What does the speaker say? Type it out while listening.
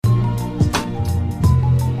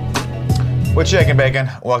With Shake and Bacon,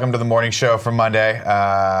 welcome to the morning show for Monday,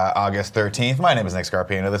 August 13th. My name is Nick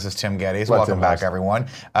Scarpino. This is Tim Geddes. Welcome back, everyone.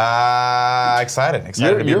 Excited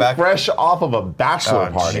to be back. You're fresh off of a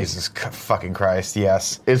bachelor party. Jesus fucking Christ,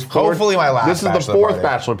 yes. Hopefully my last. This is the fourth party.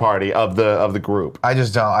 Bachelor party of the group. I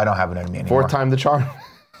don't have it in me anymore. Fourth time the charm.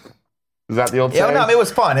 Is that the old saying? Yeah, no, it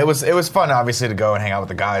was fun. It was fun, obviously, to go and hang out with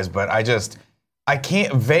the guys, but I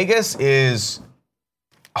can't. Vegas is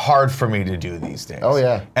hard for me to do these days. Oh,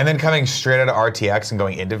 yeah. And then coming straight out of RTX and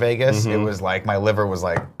going into Vegas, it was like, my liver was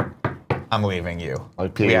like, I'm leaving you.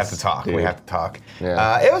 Like, we have to talk. dude. We have to talk.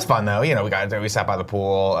 Yeah. It was fun, though. You know, we sat by the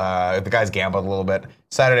pool. The guys gambled a little bit.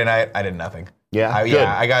 Saturday night, I did nothing. Yeah, good.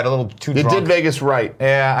 I got a little too drunk. You did Vegas right.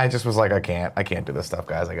 Yeah, I just was like, I can't do this stuff,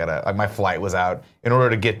 guys. My flight was out. In order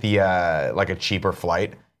to get the, a cheaper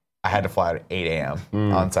flight, I had to fly at 8 a.m.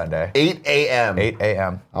 on Sunday. 8 a.m. 8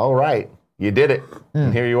 a.m. All right. You did it.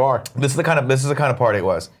 And here you are. This is the kind of party it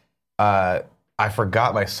was. I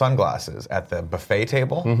forgot my sunglasses at the buffet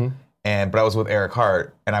table, but I was with Eric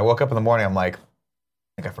Hart, and I woke up in the morning. I'm like, I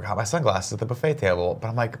think I forgot my sunglasses at the buffet table,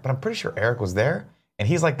 but I'm pretty sure Eric was there, and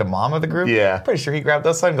he's like the mom of the group. Yeah, pretty sure he grabbed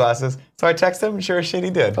those sunglasses. So I texted him, and sure as shit he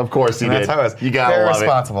did. Of course he did. That's how it was. You gotta love it.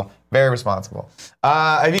 Very responsible.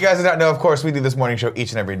 If you guys did not know, of course, we do this morning show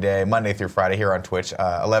each and every day, Monday through Friday, here on Twitch,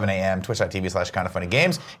 11 a.m.,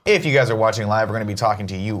 twitch.tv/kindafunnygames. If you guys are watching live, we're going to be talking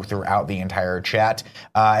to you throughout the entire chat.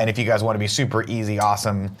 And if you guys want to be super extra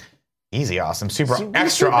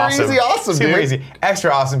awesome,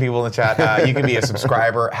 extra awesome people in the chat, you can be a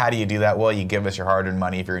subscriber. How do you do that? Well, you give us your hard-earned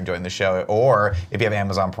money if you're enjoying the show, or if you have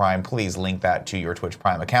Amazon Prime, please link that to your Twitch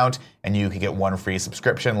Prime account, and you can get one free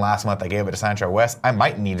subscription. Last month, I gave it to Sancho West. I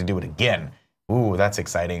might need to do it again. Ooh, that's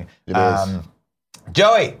exciting. It is.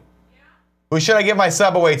 Joey, who should I give my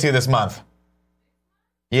sub away to this month?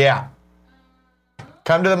 Yeah.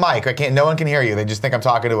 Come to the mic. No one can hear you. They just think I'm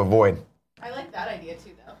talking to a void. I like that idea,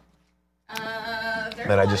 too, though.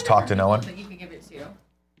 That I just talked to no one? That you can give it to.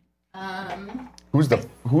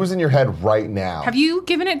 Who's in your head right now? Have you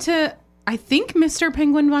given it to, I think Mr.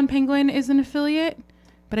 Penguin Von Penguin is an affiliate,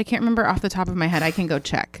 but I can't remember off the top of my head. I can go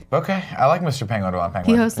check. Okay, I like Mr. Penguin Von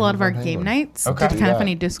Penguin. He hosts a lot of our game nights. Okay. It's kind of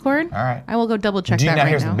funny Discord. All right. I will go double check that right now.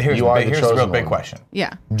 Here's the real big question.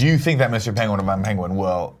 Yeah. Do you think that Mr. Penguin Von Penguin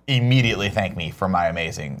will immediately thank me for my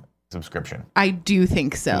amazing subscription? I do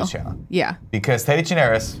think so. To this channel? Yeah. Because Teddy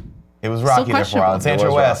Chinaris, it was rocky there for a while. And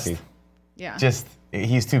Sancho West, yeah.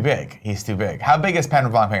 He's too big. He's too big. How big is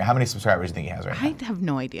Penguin Von Penguin? How many subscribers do you think he has right now? I have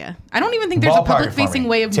no idea. I don't even think there's a public-facing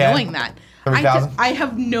way of knowing that. 30,000? I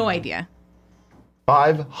have no idea.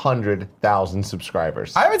 500,000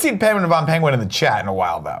 subscribers. I haven't seen Penguin Von Penguin in the chat in a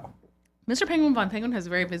while, though. Mr. Penguin Von Penguin has a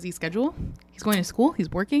very busy schedule. He's going to school. He's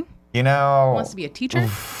working. You know, He wants to be a teacher,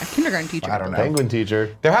 a kindergarten teacher. I don't know. Penguin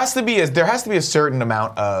teacher. There has to be a certain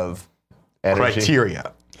amount of Energy.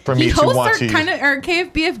 criteria for me He to hosts want our to. our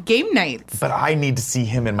KFBF game nights. But I need to see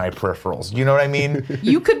him in my peripherals. You know what I mean?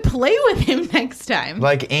 You could play with him next time.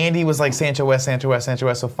 Like Andy was like Sancho West.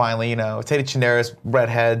 So finally, Teddy Chinaris,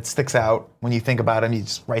 redhead, sticks out when you think about him. He's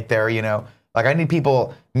just right there, Like I need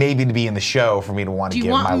people maybe to be in the show for me to want to give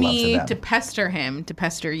my love to them. Do you want me to pester him to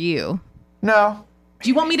pester you? No. Do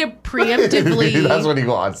you want me to preemptively? That's what he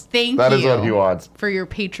wants. That is what he wants. For your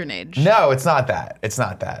patronage. No, it's not that. It's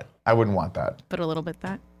not that. I wouldn't want that. But a little bit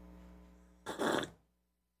that.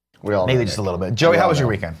 We all maybe just a little bit. Joey, how was your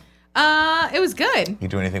weekend? It was good. You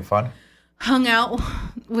do anything fun? Hung out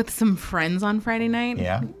with some friends on Friday night.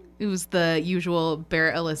 Yeah. It was the usual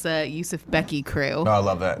Barrett, Alyssa, Yusuf, Becky crew. No, I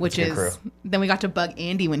love that. Which is, crew. Then we got to bug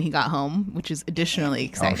Andy when he got home, which is additionally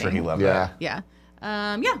exciting. I'm sure he loved that. Yeah.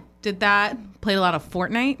 Did that. Played a lot of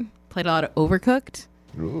Fortnite. Played a lot of Overcooked.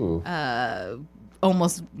 Ooh.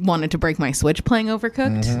 Almost wanted to break my Switch playing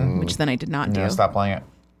Overcooked, which then I did not do. Stop playing it.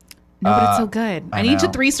 No, but it's so good. I need to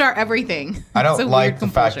 3-star everything. I don't like the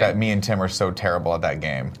fact that me and Tim are so terrible at that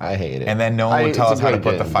game. I hate it. And then no one would tell us how to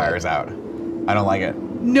put the fires out. I don't like it.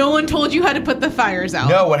 No one told you how to put the fires out.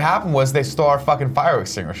 No, what happened was they stole our fucking fire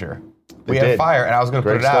extinguisher. We had a fire, and I was going to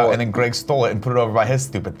put it out, and then Greg stole it and put it over by his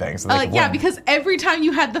stupid thing. So because every time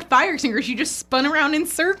you had the fire extinguisher, you just spun around in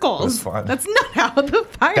circles. It was fun. That's not how the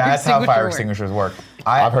fire That's how fire extinguishers work.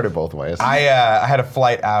 I've heard it both ways. I had a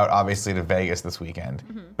flight out, obviously, to Vegas this weekend,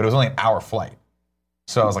 but it was only an hour flight.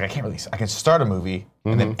 So I was like, I can start a movie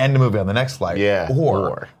and then end the movie on the next flight. Yeah.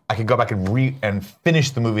 Or I could go back and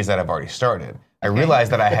finish the movies that I've already started. I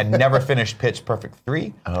realized that I had never finished Pitch Perfect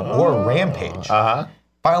 3 or Rampage.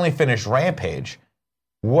 Finally finished Rampage.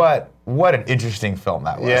 What an interesting film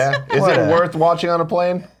that was. Yeah. Is it worth watching on a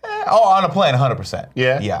plane? On a plane, 100%.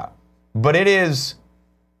 Yeah? Yeah. But it is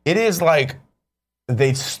like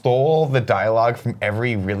they stole the dialogue from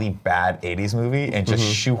every really bad 80s movie and just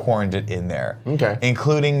shoehorned it in there. Okay.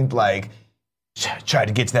 Including, like, tried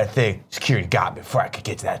to get to that thing. Security got me before I could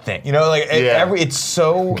get to that thing. You know, like, it's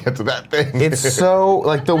so... Get to that thing. It's so,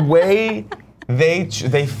 like, the way they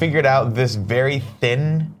figured out this very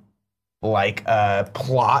thin, like,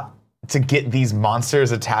 plot to get these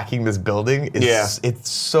monsters attacking this building is it's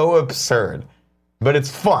so absurd. But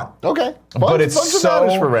it's fun. Okay. But it's so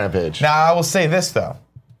for Rampage. Now I will say this though,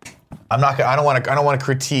 I don't want to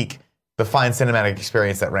critique the fine cinematic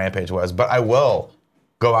experience that Rampage was, but I will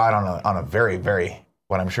go out on a very, very,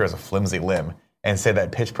 what I'm sure is a flimsy limb, and say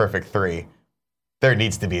that Pitch Perfect 3, there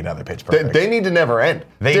needs to be another Pitch Perfect. They need to never end.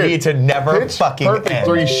 They need to never fucking end. Perfect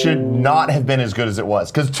 3 should not have been as good as it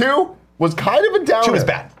was, because 2 was kind of a downer. 2 was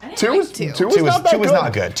bad. Two was not that good. 2 was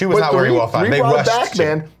not good. 2 was not very well thought. They rushed back,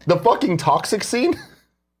 man. The fucking toxic scene.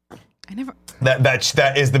 I never.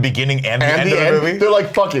 That is the beginning and the end of the movie. They're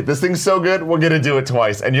like, fuck it. This thing's so good. We're gonna do it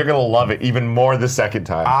twice, and you're gonna love it even more the second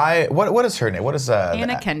time. What is her name? What is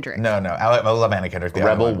Anna Kendrick? No, I love Anna Kendrick.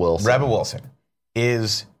 Rebel Wilson. Rebel Wilson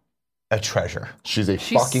is a treasure. She's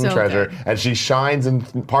fucking so treasure, good. and she shines in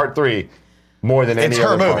part 3 more than any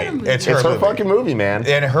other movie. part. It's her It's her movie. fucking movie, man.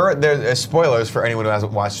 And there's spoilers for anyone who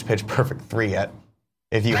hasn't watched Pitch Perfect 3 yet.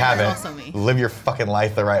 If you haven't, also me. live your fucking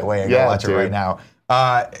life the right way and go watch it right now.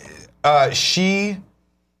 She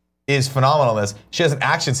is phenomenal in this. She has an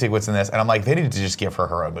action sequence in this, and I'm like, they need to just give her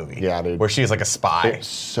her own movie. Yeah, dude. Where she's like a spy. It's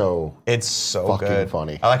so fucking good.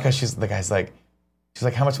 funny. I like how she's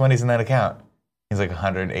like, how much money's in that account? He's like,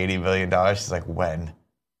 $180 billion. She's like, when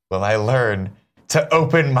will I learn to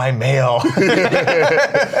open my mail?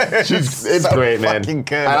 It's so great, man. fucking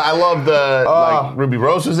good. I love like Ruby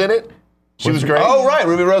Rose was in it. She was great. Oh, right.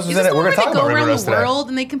 Ruby Rose was Is in this it. We're the going to one talk where about they Ruby go Rose around the today. world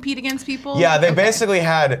and they compete against people? Yeah, they basically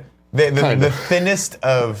had the thinnest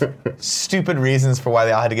of stupid reasons for why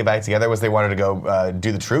they all had to get back together was they wanted to go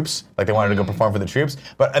do the troops. Like they wanted to go perform for the troops.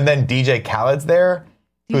 And then DJ Khaled's there,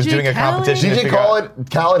 who's DJ doing a competition. to DJ figure out-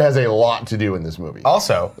 Khaled has a lot to do in this movie.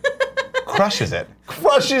 Also, crushes it.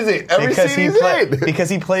 Crushes it every Because scene he he's in. because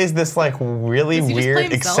he plays this like really Does he just play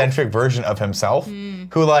weird, himself? eccentric version of himself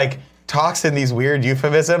who like talks in these weird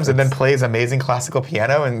euphemisms and then plays amazing classical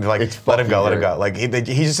piano and like It's let him go, let him fucking go. Like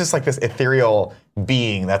he's just like this ethereal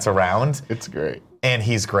being that's around. It's great. And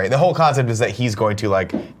he's great. The whole concept is that he's going to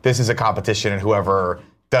like, this is a competition and whoever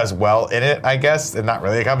does well in it, I guess, and not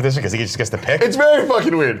really a competition because he just gets to pick. It's very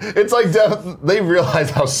fucking weird. It's like they realize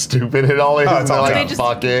how stupid it all is. Oh, and it's they're all like, dumb. They just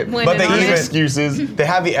fuck it. went But they in on even- it. excuses. They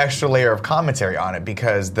have the extra layer of commentary on it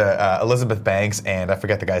because the Elizabeth Banks and I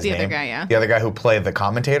forget the guy's The name. other guy, yeah. The other guy who played the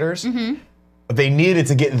commentators. They needed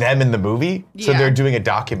to get them in the movie, so Yeah. they're doing a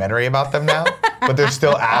documentary about them now. But they're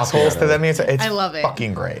still assholes to them. It's I love it.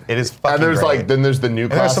 fucking great. It is fucking And there's great. like then there's the new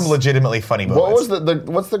and there's class. some legitimately funny moments. What was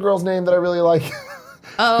what's the girl's name that I really like?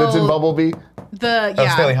 That's in Bumblebee. Haley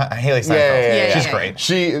Steinfeld. Yeah. She's yeah.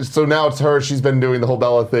 great. So now it's her. She's been doing the whole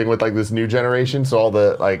Bella thing with like this new generation. So all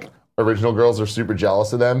the like original girls are super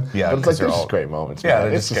jealous of them. Yeah, but it's 'cause like they're there's all- just great moments. Yeah, man.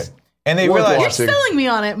 they're It's just good. And they worth realized You're watching. selling me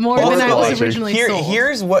on it more Well, than I was watching. originally sold.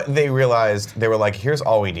 Here's what they realized. They were like, here's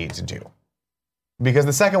all we need to do. Because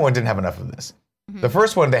the second one didn't have enough of this. The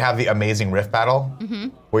first one, they have the amazing riff battle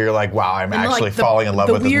where you're like, wow, I'm And, actually like, falling in love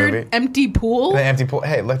with the this weird movie. empty pool. The empty pool.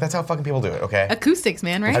 Hey, look, that's how fucking people do it, okay? Acoustics,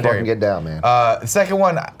 man, right? How dare Fucking you. get down, man. The second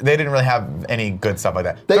one, they didn't really have any good stuff like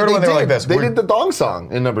that. Third one, they were like this. They did the thong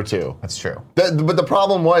song in number 2. That's true. But the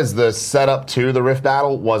problem was the setup to the riff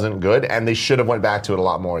battle wasn't good, and they should have went back to it a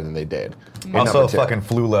lot more than they did. in Also, number 2. fucking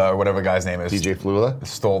Flula or whatever the guy's name is. DJ Flula.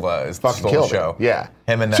 Stole Fucking the killed show. it. Yeah.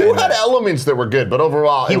 Him and that. 2 had elements that were good, but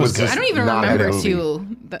overall, He it was was good. just I don't even not a remember movie. two.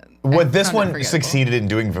 What this Kinda one forgettable. succeeded in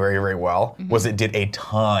doing very, very well was it did a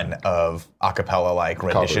ton of acapella like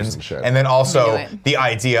renditions, and shit. and then also Knew it. the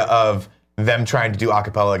idea of them trying to do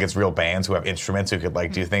acapella against real bands who have instruments who could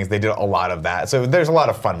like do things. They did a lot of that, so there's a lot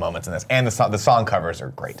of fun moments in this, and the song covers are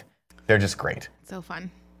great. They're just great. So fun.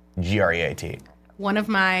 GREAT. One of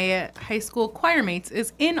my high school choir mates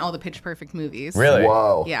is in all the Pitch Perfect movies. Really?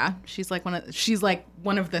 Whoa. Yeah, she's like one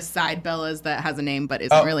of the side Bellas that has a name but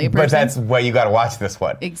isn't really a person. But that's why you got to watch this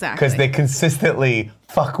one. Exactly. Because they consistently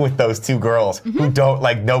fuck with those two girls who don't,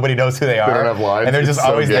 like, nobody knows who they are. don't have lines. And they're just It's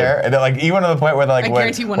so always good. there. And they're like, even to the point where they're like, I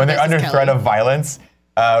guarantee one when of they're us is under threat Kelly. of violence,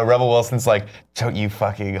 Rebel Wilson's like, don't you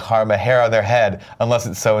fucking harm a hair on their head unless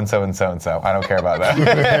it's so and so and so and so. I don't care about that.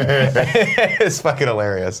 It's fucking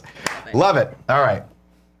hilarious. Love it. All right.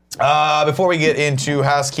 Before we get into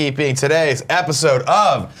housekeeping, today's episode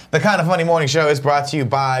of the Kind of Funny Morning Show is brought to you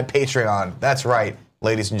by Patreon. That's right,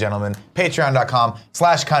 ladies and gentlemen.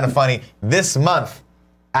 Patreon.com/kindoffunny. This month,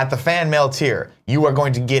 at the fan mail tier, you are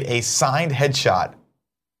going to get a signed headshot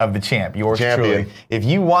of the champ, yours Champion. truly. If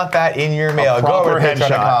you want that in your mail, go over to proper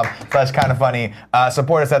headshot. patreon.com/kindafunny.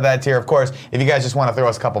 Support us at that tier. Of course, if you guys just want to throw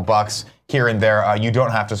us a couple bucks here and there, you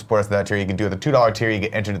don't have to support us at that tier. You can do the $2 tier, you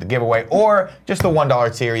get entered to the giveaway, or just the $1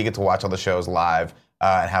 tier, you get to watch all the shows live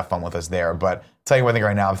and have fun with us there. But tell you one thing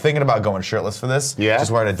right now, I'm thinking about going shirtless for this. Yeah? Just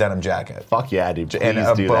wearing a denim jacket. Fuck yeah, dude. Please And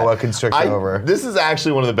a do boa that. constrictor over. This is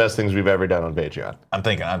actually one of the best things we've ever done on Patreon. I'm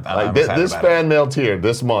thinking. I'm Like excited this about it. fan mail tier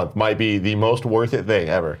this month might be the most worth it thing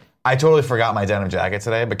ever. I totally forgot my denim jacket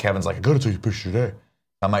today, but Kevin's like, I gotta take a picture today.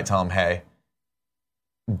 I might tell him, hey,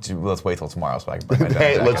 let's wait till tomorrow so I can bring my denim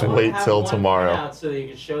Hey, jacket. let's wait Have till one tomorrow. out so that you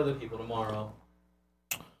can show the people tomorrow.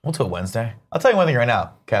 We'll do it Wednesday. I'll tell you one thing right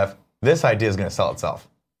now, Kev. This idea is gonna sell itself.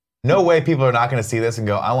 No way people are not gonna see this and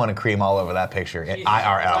go, I want to cream all over that picture in Jesus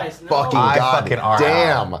IRL. Christ, no. Fucking I god fucking RL.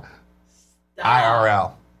 damn. Stop.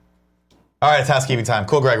 IRL. All right, it's housekeeping time.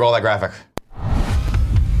 Cool, Greg, roll that graphic.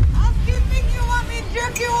 Housekeeping, you want me to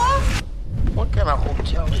jerk you off? What kind of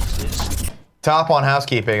hotel is this? Top on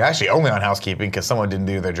housekeeping. Actually, only on housekeeping because someone didn't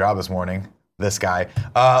do their job this morning. This guy.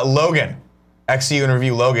 Logan. XCU and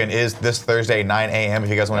Review Logan is this Thursday, 9 a.m. If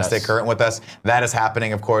you guys want to stay current with us, that is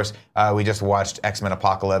happening, of course. We just watched X-Men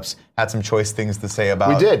Apocalypse. Had some choice things to say about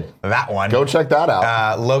We did. that one. Go check that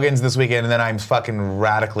out. Logan's this weekend, and then I'm fucking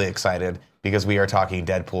radically excited because we are talking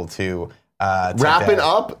Deadpool 2. Wrapping today.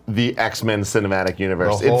 up the X-Men cinematic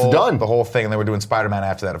universe. The whole- It's done. The whole thing, and then we're doing Spider-Man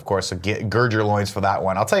after that, of course. So gird your loins for that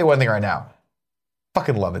one. I'll tell you one thing right now.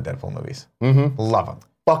 Fucking love the Deadpool movies. Mm-hmm. Love them.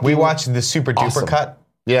 Fucking We watched the super duper awesome. cut.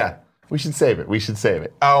 Yeah. We should save it. We should save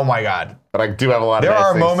it. Oh my god. But I do have a lot There of nice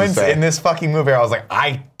are things to moments say. in this fucking movie where I was like,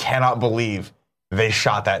 I cannot believe they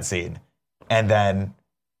shot that scene. And then,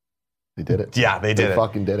 They did it. yeah, they did They it.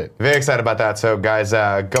 fucking did it. Very excited about that. So, guys, go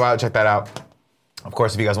out and check that out. Of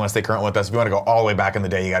course, if you guys want to stay current with us, if you want to go all the way back in the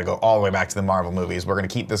day, you got to go all the way back to the Marvel movies. We're going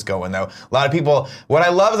to keep this going, though. A lot of people, what I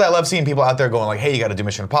love is I love seeing people out there going like, hey, you got to do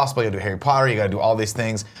Mission Impossible, you got to do Harry Potter, you got to do all these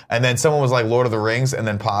things. And then someone was like, Lord of the Rings, and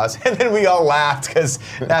then pause. And then we all laughed because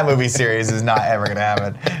that movie series is not ever going to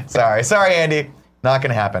happen. Sorry, Andy. Not going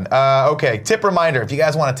to happen. Okay, tip reminder. If you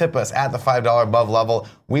guys want to tip us at the $5 above level,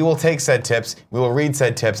 we will take said tips. We will read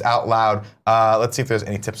said tips out loud. Let's see if there's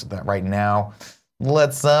any tips with that right now.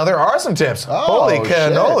 There are some tips. Holy shit.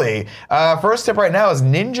 cannoli. First tip right now is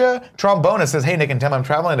Ninja Trombonist says, hey, Nick and Tim, I'm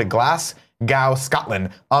traveling to Glasgow,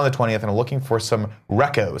 Scotland on the 20th and I'm looking for some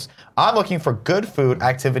recos. I'm looking for good food,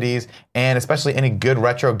 activities, and especially any good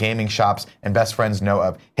retro gaming shops and best friends know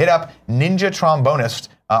of. Hit up Ninja Trombonist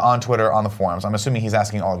on Twitter on the forums. I'm assuming he's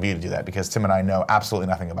asking all of you to do that because Tim and I know absolutely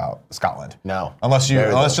nothing about Scotland. No. Unless you're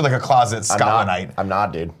like a closet Scotlandite. I'm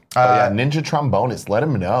not, dude. Yeah, Ninja Trombonist. Let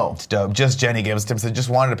him know. It's dope. Just Jenny gave us tips. Said, just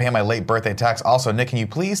wanted to pay my late birthday tax. Also, Nick, can you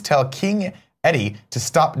please tell King Eddie to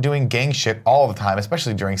stop doing gang shit all the time,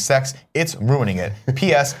 especially during sex? It's ruining it.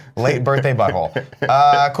 P.S. Late birthday butthole.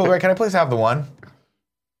 Cool, Greg, can I please have the one?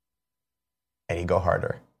 Eddie, go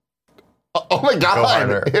harder. Oh my god.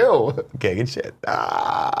 harder. Ew. Gang and shit.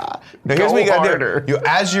 Now, here's what you gotta harder. do.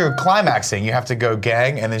 As you're climaxing, you have to go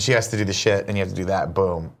gang, and then she has to do the shit, and you have to do that,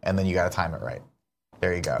 boom, and then you gotta time it right.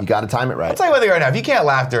 There you go. You got to time it right. I'll tell you one thing right now. If you can't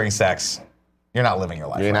laugh during sex, you're not living your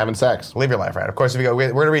life. You ain't right. having sex. Live your life right. Of course, if you go,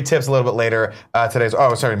 we're going to read tips a little bit later.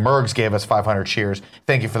 Mergs gave us 500 cheers.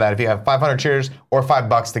 Thank you for that. If you have 500 cheers or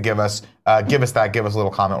 $5 to give us that. Give us a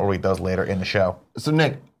little comment. We'll read those later in the show. So,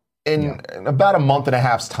 Nick, in about a month and a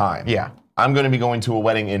half's time, Yeah. I'm going to be going to a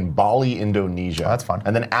wedding in Bali, Indonesia. Oh, that's fun.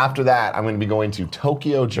 And then after that, I'm going to be going to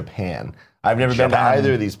Tokyo, Japan. I've never been to Japan.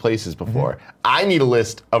 either of these places before. I need a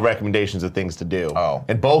list of recommendations of things to do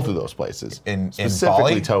in both of those places. In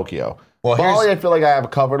Specifically Bali? Tokyo. Well, Bali, here's- I feel like I have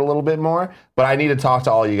covered a little bit more, but I need to talk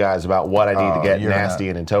to all you guys about what I need to get you're nasty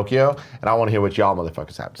in Tokyo, and I want to hear what y'all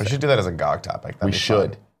motherfuckers have to We say. should do that as a GOG topic. That'd We be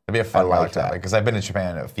should. Fun. It'd be a fun I like GOG topic that. because I've been to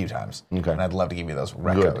Japan a few times. Okay. And I'd love to give you those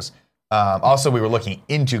recos. Also, we were looking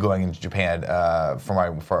into going into Japan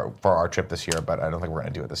for our trip this year, but I don't think we're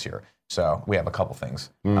going to do it this year. So we have a couple things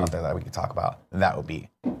out there that we can talk about. That would be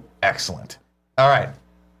excellent. All right.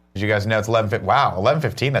 Did you guys know it's 11:15? Wow,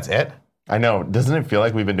 11:15. That's it. I know. Doesn't it feel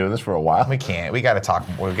like we've been doing this for a while? We can't. We got to talk.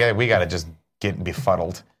 We got to just get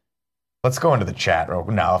befuddled. Let's go into the chat.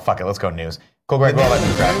 No, fuck it. Let's go news. Cool, Greg. Go let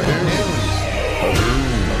me grab it.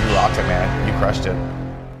 You rocked it, man. You crushed it.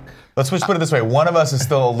 Let's just put it this way. One of us is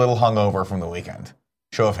still a little hungover from the weekend.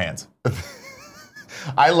 Show of hands.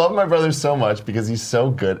 I love my brother so much because he's so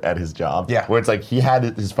good at his job. Yeah. Where it's like he had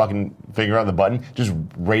his fucking finger on the button, just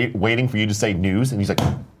waiting for you to say news, and he's like,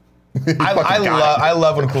 I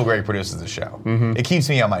love when Cool Greg produces the show. It keeps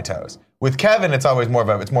me on my toes. With Kevin, it's always more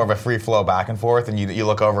of a free flow back and forth, and you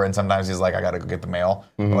look over and sometimes he's like, I gotta go get the mail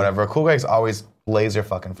or whatever. Cool Greg's always laser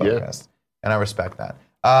fucking focused, and I respect that.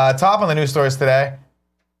 Top on the news stories today.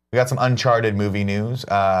 We got some Uncharted movie news.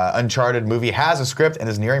 Uncharted movie has a script and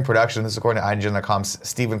is nearing production. This is according to IGN.com's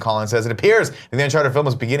Stephen Collins says it appears that the Uncharted film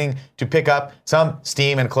is beginning to pick up some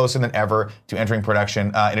steam and closer than ever to entering production.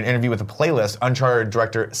 In an interview with The Playlist, Uncharted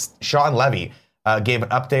director Sean Levy gave an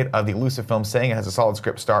update of the elusive film, saying it has a solid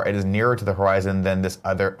script star. It is nearer to the horizon than this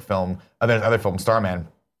other film, Starman.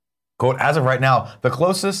 Quote, as of right now, the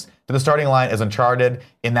closest to the starting line is Uncharted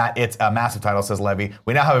in that it's a massive title, says Levy.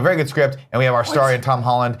 We now have a very good script, and we have our star in Tom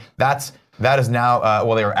Holland. That is now,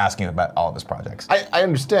 well, they were asking about all of his projects. I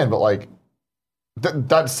understand, but like,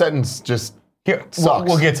 that sentence just sucks.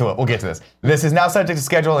 We'll get to it. We'll get to this. This is now subject to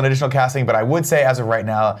schedule and additional casting, but I would say as of right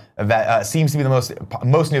now, that seems to be the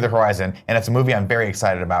most near the horizon, and it's a movie I'm very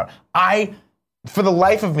excited about. I, for the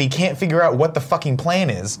life of me, can't figure out what the fucking plan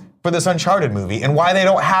is for this Uncharted movie and why they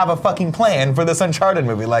don't have a fucking plan for this Uncharted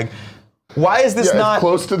movie. Like, why is this not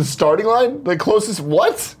close to the starting line? The closest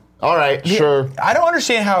what? All right, sure. I don't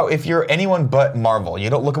understand how, if you're anyone but Marvel,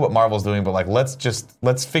 you don't look at what Marvel's doing, but like, let's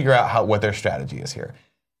figure out what their strategy is here.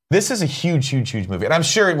 This is a huge movie, and I'm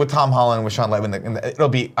sure with Tom Holland, with Sean Levy,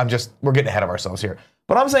 we're getting ahead of ourselves here.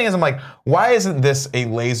 What I'm saying is, I'm like, why isn't this a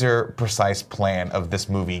laser precise plan of this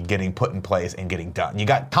movie getting put in place and getting done? You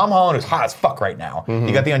got Tom Holland, who's hot as fuck right now. Mm-hmm.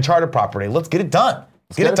 You got the Uncharted property. Let's get it done.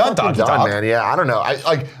 Let's get it done, dog. Man. Yeah, I don't know.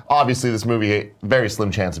 Obviously, this movie, very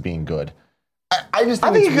slim chance of being good. I just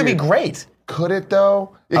think it could be great. Could it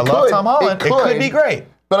though? I love Tom Holland. It could be great.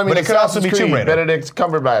 But I mean, it could also be Tomb Raider. Benedict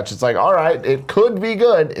Cumberbatch. It's like, all right, it could be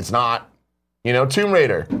good. It's not. Tomb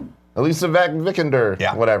Raider. Elisa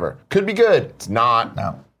Vikander. Whatever. Could be good. It's not.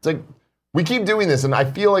 No. It's like, we keep doing this, and I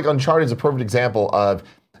feel like Uncharted is a perfect example of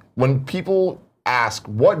when people ask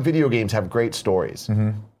what video games have great stories.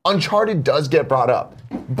 Mm-hmm. Uncharted does get brought up,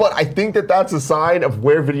 but I think that that's a sign of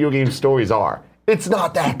where video game stories are. It's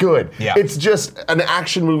not that good. Yeah. It's just an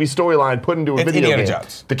action movie storyline put into a video Indiana game.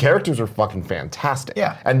 Jones. The characters are fucking fantastic.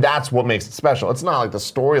 Yeah. And that's what makes it special. It's not like the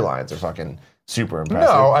storylines are fucking super impressive.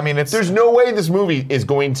 No, I mean, there's no way this movie is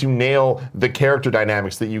going to nail the character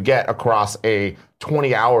dynamics that you get across a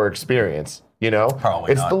 20-hour experience.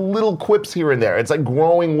 Probably it's not. the little quips here and there. It's like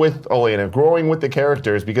growing with Elena, growing with the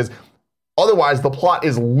characters, because otherwise the plot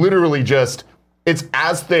is literally just, it's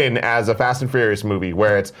as thin as a Fast and Furious movie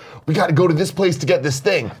where it's, we got to go to this place to get this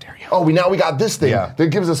thing. How dare you. Oh, we got this thing that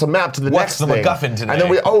gives us a map to the next thing. What's the MacGuffin today? And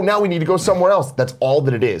then now we need to go somewhere else. That's all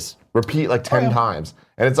that it is. Repeat like 10 times.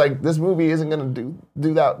 And it's like, this movie isn't going to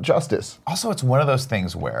do that justice. Also, it's one of those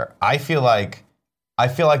things where I feel like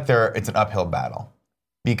it's an uphill battle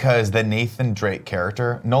because the Nathan Drake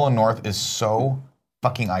character, Nolan North, is so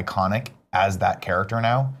fucking iconic as that character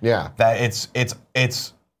now. Yeah. That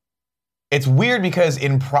it's weird because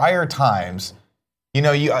in prior times,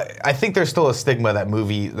 I think there's still a stigma that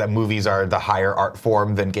movies are the higher art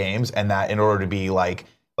form than games, and that in order to be like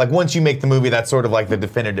once you make the movie, that's sort of like the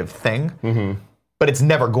definitive thing. Mm-hmm. But it's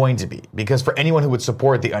never going to be, because for anyone who would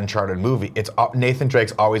support the Uncharted movie, it's Nathan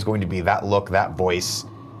Drake's always going to be that look, that voice,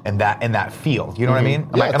 and that feel. You know what I mean?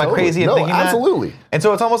 Am I crazy in thinking that? Absolutely. And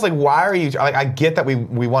so it's almost like, why are you? Like, I get that we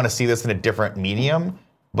want to see this in a different medium,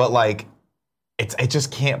 but like, it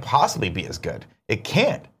just can't possibly be as good. It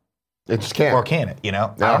can't. It just can't. Or can it?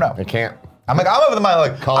 No, I don't know. It can't. I'm of the mind.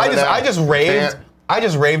 Like, I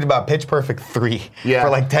just raved about Pitch Perfect 3 for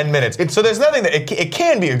like 10 minutes. So there's nothing that it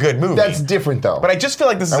can be a good movie. That's different though. But I just feel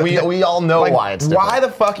like this is. We all know why it's different. Why the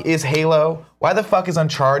fuck is Halo? Why the fuck is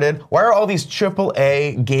Uncharted? Why are all these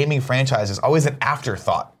AAA gaming franchises always an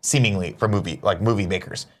afterthought, seemingly, for movie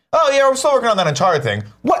makers? Oh yeah, we're still working on that Uncharted thing.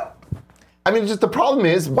 What? I mean, just the problem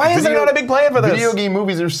is, why is there not a big plan for this? Video game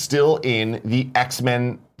movies are still in the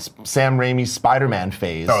X-Men, Sam Raimi, Spider-Man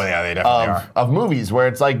phase. Oh yeah, they definitely are. Of movies where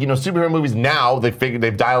it's like, superhero movies now,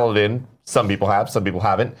 they've dialed it in. Some people have, some people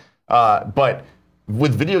haven't. But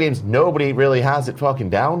with video games, nobody really has it fucking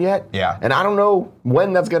down yet. Yeah. And I don't know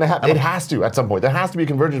when that's going to happen. It has to at some point. There has to be a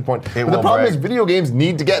convergence point. But the problem is video games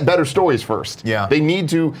need to get better stories first. Yeah. They need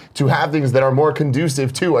to have things that are more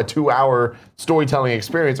conducive to a 2-hour storytelling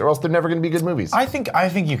experience, or else they're never going to be good movies. I think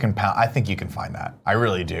you can find that. I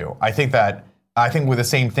really do. I think with the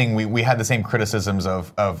same thing, we had the same criticisms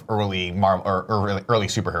of early Marvel or early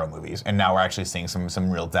superhero movies, and now we're actually seeing some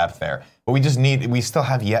real depth there. But we still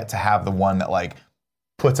have yet to have the one that like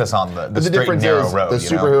puts us on the straight and narrow road. The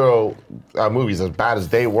superhero movies, as bad as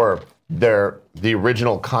they were, the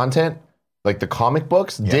original content, like the comic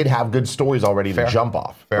books, did have good stories already to jump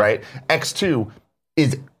off, right? X2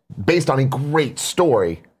 is based on a great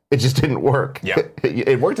story. It just didn't work. Yeah.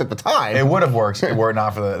 It worked at the time. It would have worked were it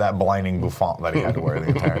not for that blinding bouffant that he had to wear the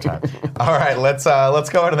entire time. All right, let's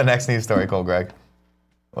go into the next news story, Cole Greg.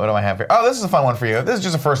 What do I have here? Oh, this is a fun one for you. This is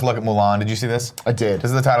just a first look at Mulan. Did you see this? I did.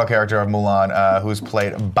 This is the title character of Mulan, who's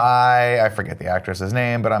played by, I forget the actress's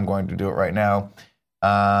name, but I'm going to do it right now.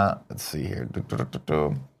 Let's see here.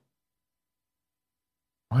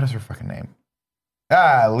 What is her fucking name?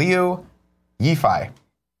 Liu Yifei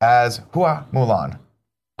as Hua Mulan.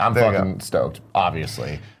 I'm There you fucking stoked,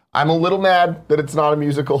 obviously. I'm a little mad that it's not a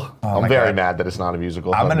musical. I'm very God. mad that it's not a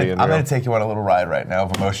musical. I'm gonna take you on a little ride right now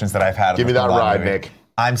of emotions that I've had. Give me that ride, Nick.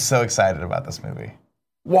 I'm so excited about this movie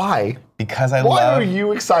Why? because I Why love. are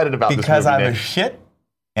you excited about this movie, Because I'm a Nick? shit,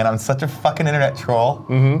 and I'm such a fucking internet troll,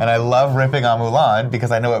 and I love ripping on Mulan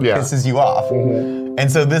because I know it Yeah. pisses you off,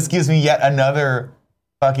 and so this gives me yet another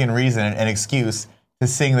fucking reason and excuse to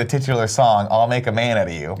sing the titular song. I'll make a man out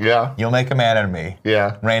of you. Yeah. You'll make a man out of me.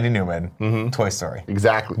 Yeah. Randy Newman. Toy Story.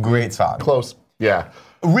 Exactly. Great song. Close. Yeah.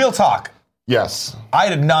 Real talk. Yes. I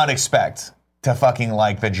did not expect to fucking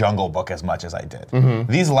like the Jungle Book as much as I did. And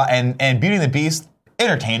Beauty and the Beast,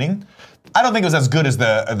 entertaining. I don't think it was as good as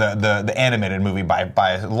the animated movie by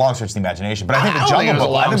a long stretch of the imagination, but I think I the don't think it Jungle was a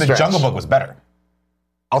Book. long I think the stretch. Jungle Book was better.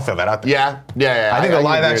 I'll throw that out there. Yeah. I think the can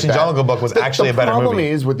live agree with action that. Jungle Book was actually a better The problem movie.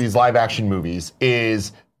 is with these live action movies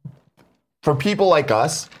is for people like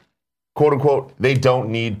us, quote unquote, they don't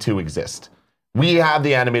need to exist. We have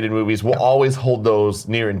the animated movies. We'll always hold those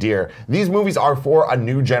near and dear. These movies are for a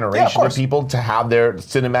new generation of course. people to have their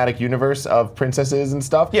cinematic universe of princesses and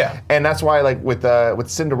stuff. Yeah. And that's why, like, with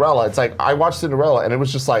Cinderella, it's like, I watched Cinderella and it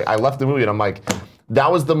was just like, I left the movie and I'm like, that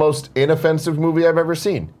was the most inoffensive movie I've ever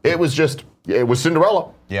seen. It was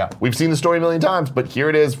Cinderella. Yeah. We've seen the story a million times, but here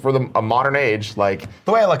it is for a modern age. Like,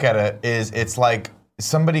 The way I look at it is it's like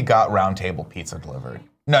somebody got Round Table pizza delivered.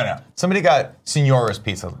 No. Somebody got Signora's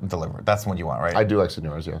pizza delivered. That's what you want, right? I do like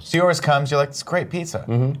Signora's, yes. Signora's comes, you're like, it's great pizza.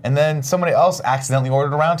 And then somebody else accidentally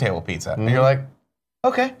ordered a Round Table pizza. And you're like,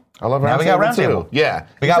 okay. I love Now Round we got Table Round too. Table. Yeah.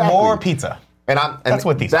 We got exactly. more pizza. And That's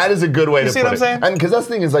what these that are. is a good way You to see put what I'm it. saying? And because that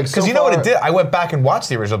thing is like so Because you know what far- it did? I went back and watched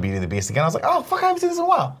the original Beauty and the Beast again. I was like, oh, fuck, I haven't seen this in a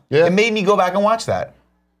while. Yeah. It made me go back and watch that.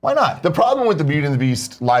 Why not? The problem with the Beauty and the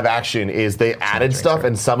Beast live action is they added stuff,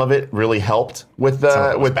 and some of it really helped with Some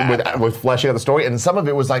of it was with, bad, with fleshing out the story, and some of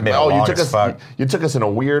it was like, Made it oh, long as fuck. you took us in a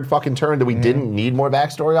weird fucking turn that we didn't need more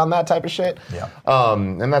backstory on that type of shit. Yeah.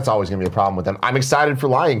 And that's always gonna be a problem with them. I'm excited for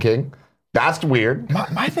Lion King. That's weird.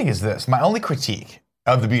 My thing is this. My only critique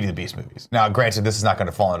of the Beauty and the Beast movies. Now, granted, this is not going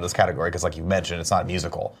to fall into this category because, like you mentioned, it's not a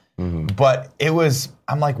musical. But it was,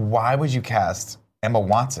 I'm like, why would you cast Emma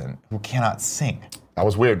Watson, who cannot sing, That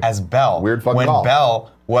was weird. as Belle? Weird fucking when call.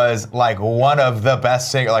 Belle was like one of the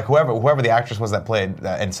best singers, like whoever the actress was that played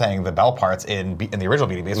and sang the Belle parts in the original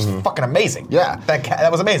Beauty and the Beast was fucking amazing. Yeah.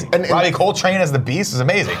 that was amazing. And- Robbie Coltrane as the Beast is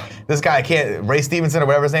amazing. This guy Ray Stevenson or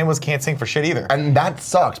whatever his name was, can't sing for shit either. And that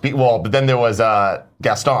sucks. But then there was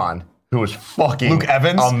Gaston, who was fucking Luke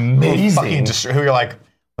Evans, amazing. who you're like,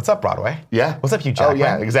 what's up, Broadway? Yeah. What's up, Hugh Oh, Jackman?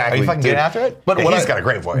 yeah, exactly. Are you fucking Dude. getting after it? But Yeah, what he's I- got a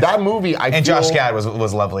great voice. That movie, and Josh Gad was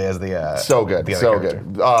lovely as the so good, the other so character.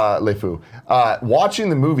 good. Le Fou. Watching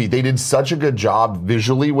the movie, they did such a good job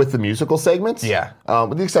visually with the musical segments. Yeah.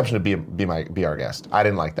 With the exception of Be Our Guest. I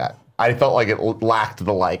didn't like that. I felt like it lacked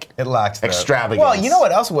the It lacks the extravagance. Well, you know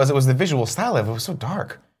what else it was? It was the visual style of it. It was so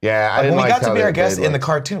dark. Yeah, I Like, didn't when we like got to how be our they guest did, in the like-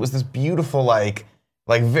 cartoon, it was this beautiful like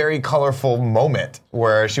very colorful moment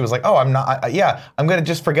where she was like, "Oh, I'm gonna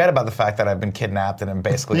just forget about the fact that I've been kidnapped and I'm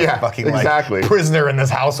basically Yeah, a fucking exactly. like prisoner in this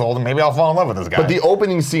household, and maybe I'll fall in love with this guy." But the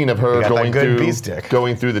opening scene of her got that going good through beast dick.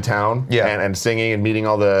 the town Yeah. and singing and meeting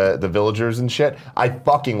all the villagers and shit, I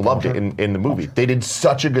fucking loved it in the movie. They did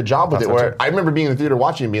such a good job with it. so Where too. I remember being in the theater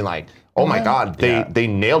watching and being like, "Oh my god, they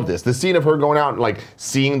nailed this." The scene of her going out and like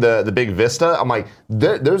seeing the big vista, I'm like,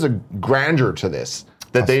 there's a grandeur to this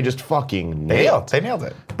that they just fucking nailed. They nailed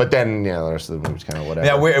it. But then, the rest of the movie's kind of whatever.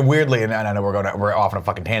 Now, weirdly, and I know we're off on a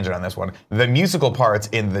fucking tangent on this one. The musical parts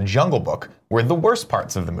in the Jungle Book were the worst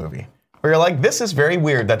parts of the movie. Where you're like, this is very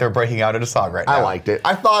weird that they're breaking out into song right now. I liked it.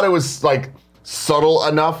 I thought it was like subtle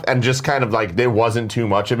enough and just kind of like there wasn't too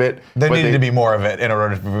much of it. There but needed to be more of it in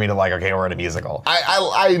order for me to like, okay, we're in a musical.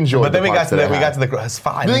 I enjoyed. But then the we got parts to that the it had. it's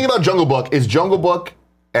fine. The thing about Jungle Book is Jungle Book,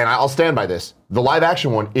 and I'll stand by this. The live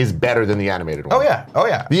action one is better than the animated one. Oh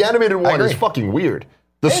yeah. The animated one agree. is fucking weird.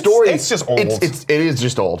 The It's- story, it's just old. It is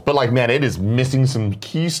just old. But like, man, it is missing some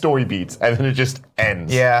key story beats, and then it just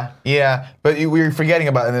ends. Yeah. But we were forgetting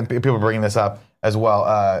about, and then people were bringing this up as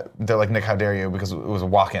well. They're like, Nick, how dare you? Because it was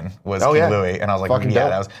Walken was Oh, King yeah. Louis, and I was like, Fucking yeah,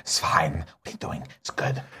 dope. it's fine. What are you doing? It's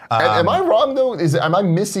good. Am I wrong though? Am I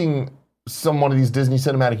missing one of these Disney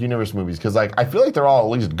Cinematic Universe movies? Because like I feel like they're all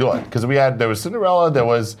at least good. Because there was Cinderella, there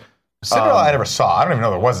was Cinderella I never saw. I don't even know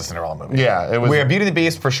there was a Cinderella movie. Yeah, it was. We have Beauty and the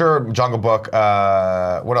Beast for sure. Jungle Book.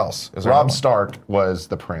 What else? Is there another Rob one? Stark was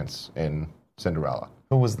the prince in Cinderella.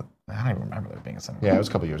 Who was? I don't even remember there being a Cinderella. Yeah, it was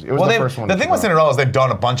a couple years ago. It was Well, the first one. the that thing came with out. Cinderella is they've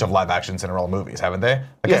done a bunch of live-action Cinderella movies, haven't they? Like,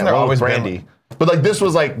 Yeah, hasn't there always always Brandy. been? But like this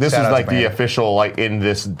was like Shout out to the Brandy. official like in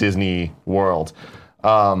this Disney world.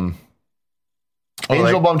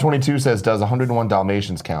 Angel like- Bum 22 says, "Does 101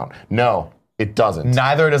 Dalmatians count?" No, it doesn't.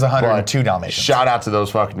 Neither does 102 But Dalmatians. Shout out to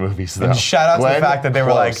those fucking movies, though. And shout out to Glenn the fact that they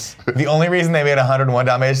were Close. like, the only reason they made 101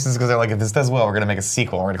 Dalmatians is because they're like, if this does well, we're going to make a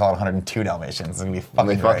sequel. We're going to call it 102 Dalmatians. It's going to be fucking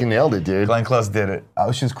They great. fucking nailed it, dude. Glenn Close did it.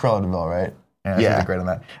 Oh, she was Cruella de Vil, right? Yeah, she Yeah. did great on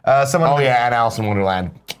that. Someone. Oh yeah, and Alice in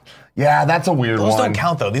Wonderland. Yeah, that's a weird Those one. don't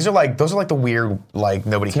count though. Those are like the weird like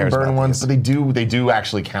nobody Tim cares Burton about ones, these. but they do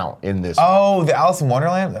actually count in this. Oh, the Alice in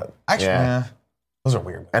Wonderland. Actually, Yeah. those are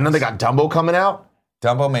weird. And then they got Dumbo coming out.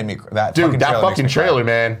 Dumbo made me that Dude, that makes fucking me cry. trailer,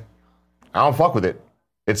 man. I don't fuck with it.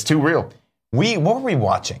 It's too real. What were we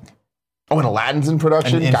watching? Oh, and Aladdin's in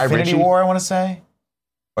production. Guy Infinity Ritchie. War, I want to say,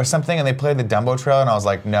 or something. And they played the Dumbo trailer, and I was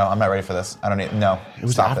like, no, I'm not ready for this. I don't need. No, It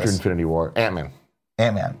was stop after this. Infinity War. Ant-Man.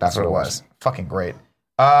 Ant-Man. That's what it what it was. Fucking great.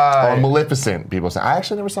 Oh, Maleficent. People say I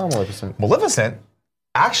actually never saw Maleficent. Maleficent,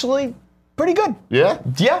 actually, pretty good. Yeah.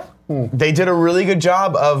 Yeah, they did a really good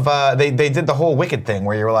job of. They did the whole Wicked thing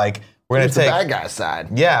where you were like, we're gonna It's the take. bad guy side.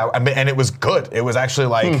 Yeah, I mean, and it was good. It was actually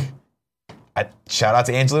like. Shout out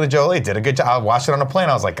to Angelina Jolie. Did a good job. I watched it on a plane.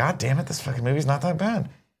 I was like, God damn it, this fucking movie's not that bad.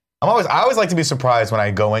 I always like to be surprised when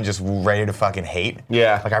I go in just ready to fucking hate.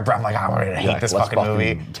 Yeah. Like I'm like, I'm ready to hate this Let's fucking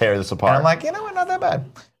movie. Tear this apart. And I'm like, you know what, not that bad.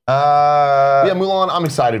 yeah, Mulan, I'm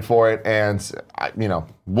excited for it, and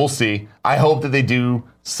we'll see. I hope that they do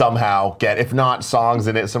somehow get, if not songs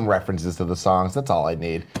in it, some references to the songs. That's all I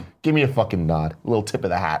need. Give me a fucking nod, a little tip of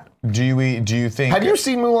the hat. Do you think? Have you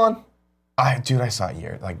seen Mulan? Dude, I saw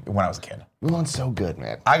it like when I was a kid. Mulan's so good,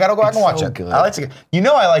 man. I gotta go back and watch so it. good. I like to,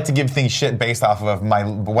 I like to give things shit based off of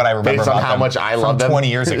what I remember Based on about how them much I from love them. 20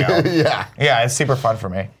 years ago. Yeah. Yeah, it's super fun for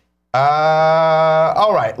me.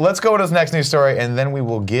 All right, let's go to this next news story, and then we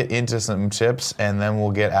will get into some tips, and then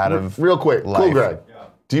we'll get out of Real quick, life. Cool Greg.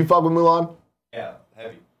 Do you fuck with Mulan? Yeah,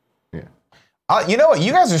 heavy. You know what?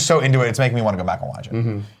 You guys are so into it, it's making me want to go back and watch it.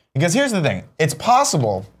 Mm-hmm. Because here's the thing. It's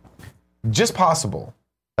possible, just possible,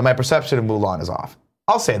 that my perception of Mulan is off.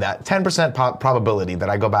 I'll say that. 10% probability that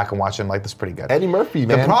I go back and watch it and like, this is pretty good. Eddie Murphy,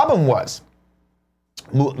 man. The problem was,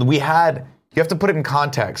 you have to put it in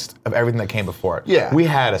context of everything that came before it. Yeah. We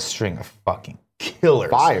had a string of fucking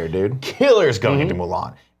killers. Fire, dude. Killers going into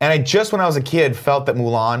Mulan. And when I was a kid, felt that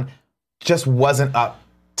Mulan just wasn't up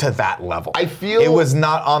to that level. I feel- it was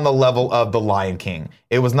not on the level of The Lion King.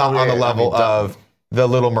 It was not on the level of The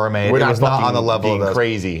Little Mermaid. We're It not was not on fucking the level of being those.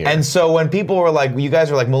 crazy here. And so when people were like, you guys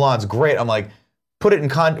were like, Mulan's great, I'm like, put it in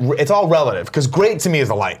it's all relative, because great to me is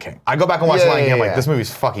The Lion King. I go back and watch The Lion King, I'm like, this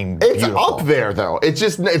movie's fucking It's beautiful. up there, though.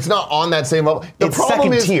 It's not on that same level. The It's problem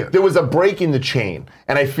second is tier. there was a break in the chain,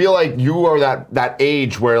 and I feel like you are that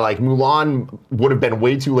age where like Mulan would have been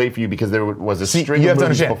way too late for you because there was a string You of have to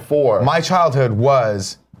movies understand, before. my childhood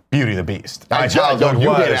was Beauty and the Beast. My childhood you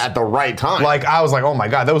was, hit it at the right time. like, I was like, oh my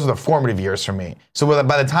God, those were the formative years for me. So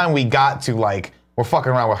by the time we got to like, we're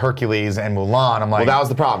fucking around with Hercules and Mulan, I'm like, well, that was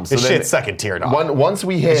the problem. This then shit's second tier, dog. Once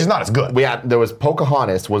we hit, It's just not as good. There was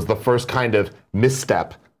Pocahontas was the first kind of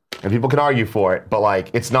misstep, and people can argue for it, but like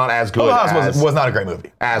it's not as good Pocahontas was not a great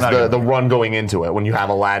movie. as Not a the good movie. run going into it when you have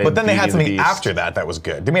Aladdin. But then they Beauty had and the something Beast. after that was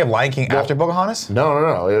good. Didn't we have Lion King after Pocahontas?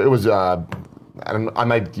 No. It was. I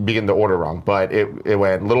might begin the order wrong, but it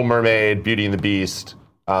went Little Mermaid, Beauty and the Beast,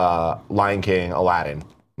 Lion King, Aladdin.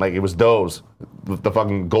 Like it was those, the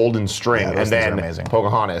fucking golden string, Yeah, and those things are then amazing.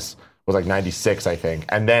 Pocahontas was like '96, I think,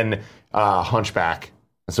 and then Hunchback.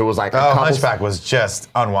 So it was like a couple- Hunchback was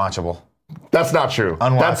just unwatchable. That's not true.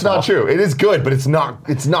 Unwatchable. That's not true. It is good, but it's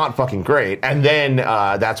not fucking great. And then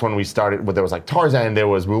that's when we started. There was like Tarzan, there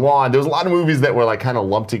was Mulan. There was a lot of movies that were like kind of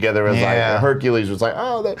lumped together as Yeah. like Hercules was like,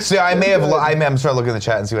 oh. That, See, I may that's have. good. I may I'm starting to look in the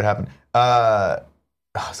chat and see what happened.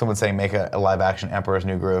 Someone saying make a live action Emperor's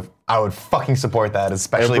New Groove. I would fucking support that,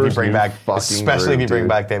 especially Emperor's if you bring New back, fucking Groove,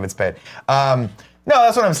 back David Spade. No,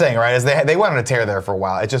 that's what I'm saying, right? Is they went on a tear there for a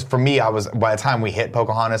while. It just for me, by the time we hit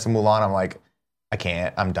Pocahontas and Mulan, I'm like, I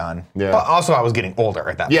can't. I'm done. Yeah. But also, I was getting older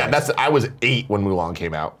at that Yeah, point. I was 8 when Mulan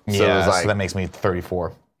came out. So Yeah, it was like, so that makes me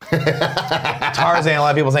 34. Tarzan, a lot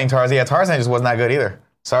of people saying Tarzan. Yeah, Tarzan just wasn't that good either.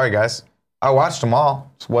 Sorry, guys. I watched them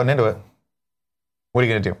all. Just wasn't into it. What are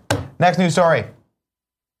you going to do? Next news story.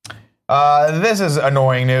 This is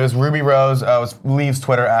annoying news. Ruby Rose leaves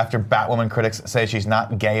Twitter after Batwoman critics say she's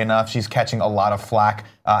not gay enough. She's catching a lot of flack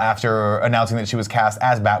after announcing that she was cast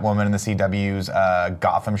as Batwoman in the CW's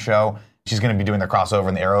Gotham show. she's going to be doing the crossover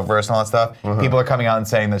in the Arrowverse and all that stuff. People are coming out and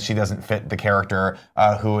saying that she doesn't fit the character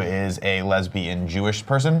who is a lesbian Jewish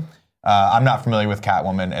person. I'm not familiar with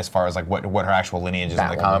Catwoman as far as like what her actual lineage is in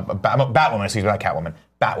the comic. Batwoman, excuse me, not Catwoman.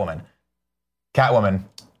 Catwoman.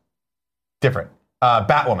 Different.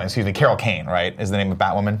 Batwoman, excuse me, Carol Kane, right, is the name of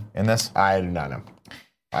Batwoman in this? I do not know.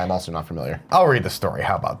 I'm also not familiar. I'll read the story.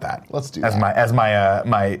 How about that? Let's do as that.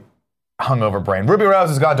 My hungover brain. Ruby Rose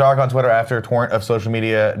has gone dark on Twitter after a torrent of social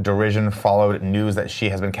media derision followed news that she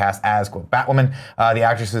has been cast as, quote, Batwoman. The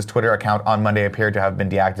actress's Twitter account on Monday appeared to have been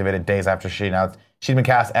deactivated days after she announced she'd been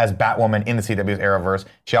cast as Batwoman in the CW's Arrowverse.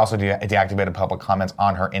 She also deactivated public comments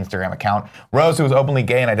on her Instagram account. Rose, who was openly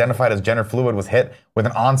gay and identified as gender fluid, was hit with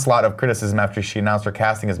an onslaught of criticism after she announced her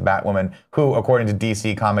casting as Batwoman, who, according to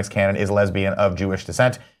DC Comics canon, is lesbian of Jewish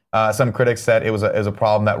descent. Some critics said it was a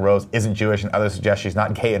problem that Rose isn't Jewish, and others suggest she's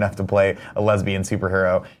not gay enough to play a lesbian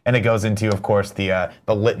superhero. And it goes into, of course, the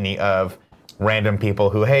litany of random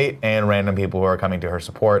people who hate and random people who are coming to her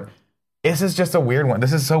support. This is just a weird one.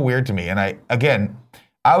 This is so weird to me. And I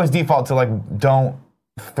always default to like don't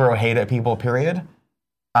throw hate at people, period.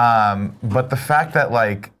 But the fact that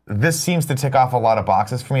like this seems to tick off a lot of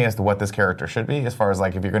boxes for me as to what this character should be, as far as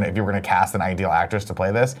like if you're gonna cast an ideal actress to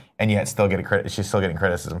play this, and yet still she's still getting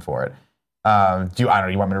criticism for it. You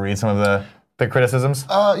want me to read some of the criticisms?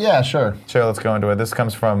 Yeah, sure. Sure, let's go into it. This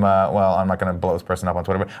comes from, I'm not going to blow this person up on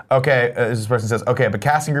Twitter, but okay, this person says, okay, but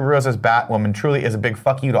casting Ruby Rose as Batwoman truly is a big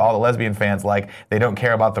fuck you to all the lesbian fans. Like, they don't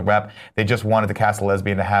care about the rep. They just wanted to cast a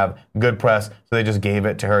lesbian to have good press, so they just gave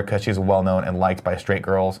it to her because she's well-known and liked by straight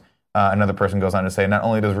girls. Another person goes on to say, not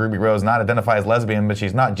only does Ruby Rose not identify as lesbian, but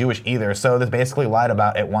she's not Jewish either. So this basically lied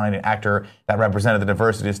about it wanting an actor that represented the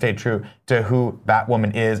diversity to stay true to who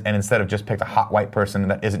Batwoman is, and instead of just picked a hot white person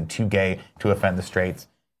that isn't too gay to offend the straights.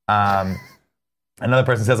 Another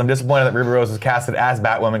person says, I'm disappointed that Ruby Rose is casted as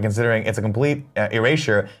Batwoman, considering it's a complete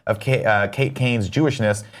erasure of Kate Kane's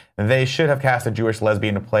Jewishness. They should have cast a Jewish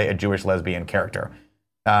lesbian to play a Jewish lesbian character.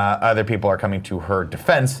 Other people are coming to her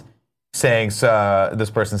defense, saying, this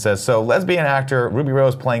person says, so lesbian actor Ruby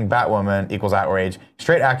Rose playing Batwoman equals outrage.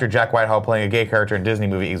 Straight actor Jack Whitehall playing a gay character in Disney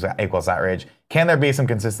movie equals outrage. Can there be some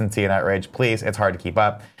consistency in outrage? Please, it's hard to keep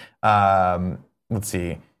up. Let's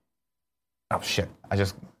see. Oh, shit.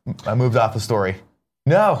 I moved off the story.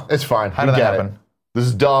 No. It's fine. How did that happen? This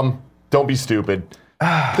is dumb. Don't be stupid.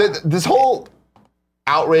 This whole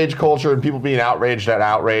outrage culture and people being outraged at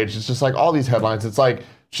outrage, it's just like all these headlines. It's like,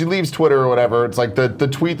 she leaves Twitter or whatever. It's like the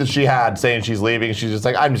tweet that she had saying she's leaving. She's just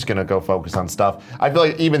like, I'm just going to go focus on stuff. I feel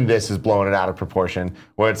like even this is blowing it out of proportion,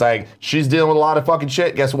 where it's like, she's dealing with a lot of fucking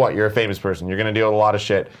shit. Guess what? You're a famous person. You're going to deal with a lot of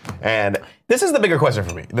shit. And this is the bigger question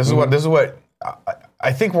for me. This is what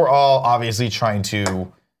I think we're all obviously trying to,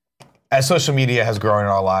 as social media has grown in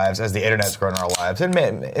our lives, as the internet's grown in our lives, in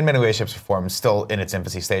many ways, shapes, or forms, still in its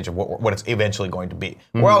infancy stage of what it's eventually going to be.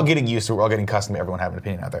 We're all getting used to it. We're all getting accustomed to everyone having an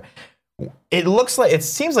opinion out there. It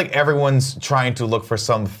seems like everyone's trying to look for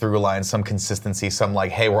some through line, some consistency, some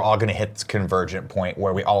like, hey, we're all going to hit this convergent point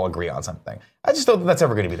where we all agree on something. I just don't think that's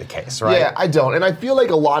ever going to be the case, right? Yeah, I don't. And I feel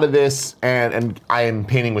like a lot of this, and I am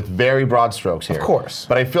painting with very broad strokes here. Of course.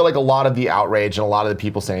 But I feel like a lot of the outrage and a lot of the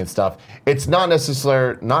people saying stuff, it's not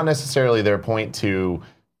necessarily their point to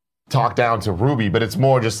talk down to Ruby, but it's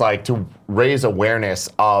more just like to raise awareness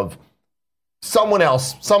of someone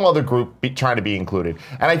else, some other group trying to be included.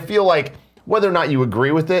 And I feel like whether or not you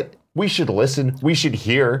agree with it, we should listen. We should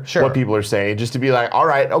hear what people are saying just to be like, all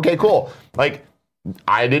right, okay, cool. Like,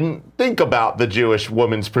 I didn't think about the Jewish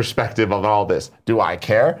woman's perspective of all this. Do I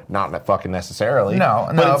care? Not fucking necessarily. No,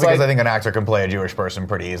 because I think an actor can play a Jewish person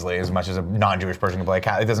pretty easily, as much as a non-Jewish person can play a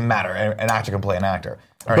cat. It doesn't matter. An actor can play an actor.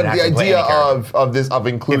 But the idea of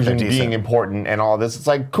inclusion being important and all this, it's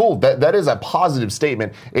like, cool, that is a positive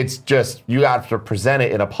statement. It's just, you have to present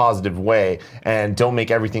it in a positive way and don't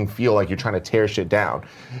make everything feel like you're trying to tear shit down.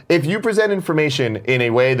 If you present information in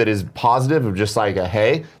a way that is positive, of just like,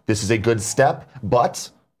 hey, this is a good step, but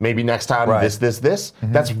maybe next time this,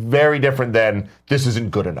 that's very different than this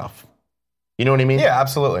isn't good enough. You know what I mean? Yeah,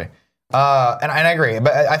 absolutely. And I agree,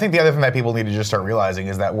 but I think the other thing that people need to just start realizing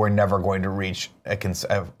is that we're never going to reach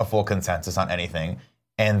a full consensus on anything,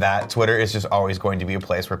 and that Twitter is just always going to be a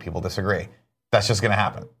place where people disagree. That's just going to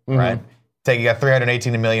happen, right? You got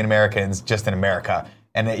 318 million Americans just in America,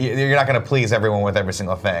 and you're not going to please everyone with every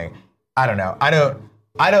single thing. I don't know. I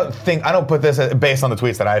don't put this based on the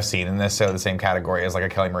tweets that I've seen in necessarily the same category as like a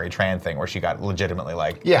Kelly Marie Tran thing where she got legitimately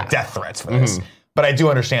like death threats for this. But I do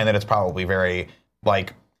understand that it's probably very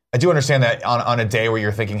like. I do understand that on a day where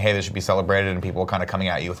you're thinking, hey, this should be celebrated, and people kind of coming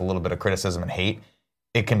at you with a little bit of criticism and hate,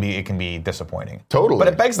 it can be disappointing. Totally. But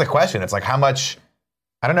it begs the question. It's like, how much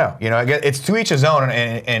I don't know. It's to each his own,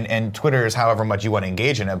 and Twitter is however much you want to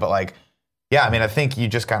engage in it. But like, yeah, I mean, I think you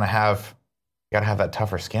just gotta have that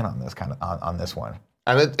tougher skin on this on this one.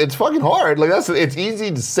 And it's fucking hard. Like it's easy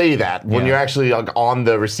to say that when you're actually like, on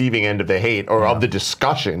the receiving end of the hate or of the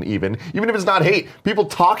discussion, even if it's not hate, people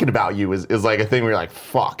talking about you is like a thing where you're like,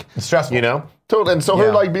 fuck. It's stressful. Totally. And so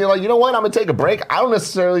her like being like, you know what, I'm gonna take a break. I don't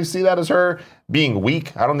necessarily see that as her being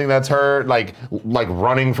weak. I don't think that's her like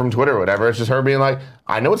running from Twitter or whatever. It's just her being like,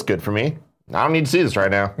 I know it's good for me. I don't need to see this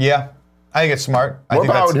right now. Yeah. I think it's smart. More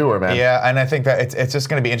power to her, man. Yeah, and I think that it's just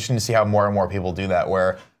going to be interesting to see how more and more people do that.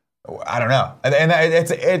 Where I don't know, and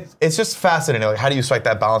it's just fascinating. Like, how do you strike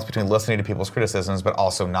that balance between listening to people's criticisms, but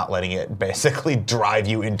also not letting it basically drive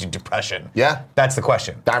you into depression? Yeah, that's the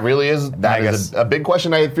question. That really is. That is a big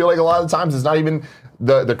question. I feel like a lot of times it's not even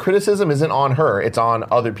the criticism isn't on her. It's on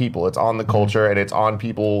other people. It's on the culture, and it's on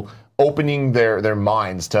people opening their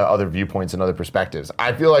minds to other viewpoints and other perspectives.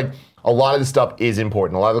 I feel like a lot of this stuff is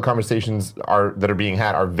important. A lot of the conversations that are being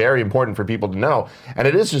had are very important for people to know. And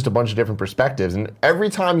it is just a bunch of different perspectives. And every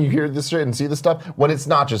time you hear this shit and see this stuff, when it's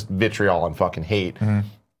not just vitriol and fucking hate,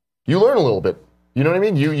 you learn a little bit. You know what I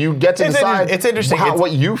mean? You get to decide it's interesting.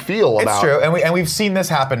 What you feel about. It's true, and we've seen this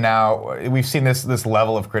happen now. We've seen this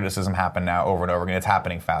level of criticism happen now over and over again. It's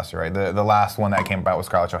happening faster, right? The last one that came about was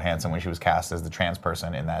Scarlett Johansson when she was cast as the trans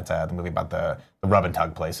person in that the movie about the rub and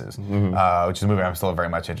tug places, which is a movie I'm still very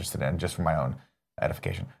much interested in, just for my own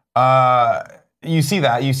edification. You see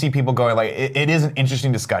that. You see people going like, it is an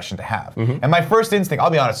interesting discussion to have. And my first instinct, I'll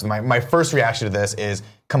be honest, my first reaction to this is,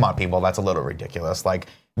 come on, people, that's a little ridiculous. Like,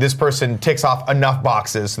 this person ticks off enough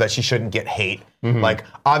boxes so that she shouldn't get hate. Like,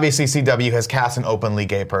 obviously, CW has cast an openly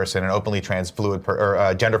gay person, an openly trans fluid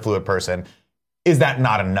or gender fluid person. Is that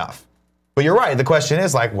not enough? But you're right. The question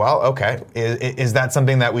is like, well, okay, is that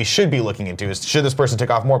something that we should be looking into? Should this person tick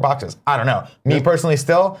off more boxes? I don't know. Me personally,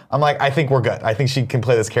 still, I'm like, I think we're good. I think she can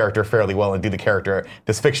play this character fairly well and do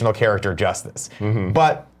this fictional character justice.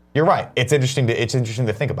 But you're right. It's interesting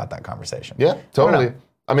to think about that conversation. Yeah, totally.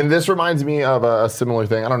 I mean, this reminds me of a similar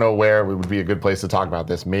thing. I don't know where it would be a good place to talk about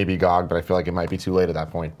this. Maybe GOG, but I feel like it might be too late at that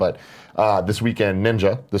point. But this weekend,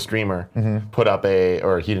 Ninja, the streamer, put up he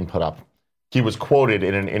didn't put up. He was quoted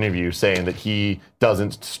in an interview saying that he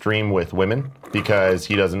doesn't stream with women because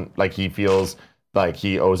he feels like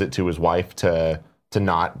he owes it to his wife to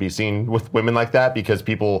not be seen with women like that because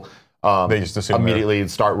people they just immediately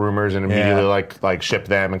start rumors and immediately like ship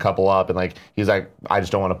them and couple up and like he's like, I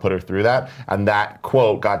just don't want to put her through that. And that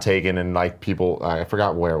quote got taken and like people, I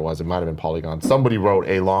forgot where it was. It might have been Polygon. Somebody wrote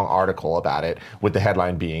a long article about it with the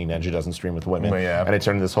headline being Ninja doesn't stream with women. And it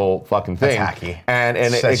turned into this whole fucking thing. That's hacky. And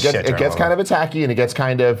it gets kind of tacky and it gets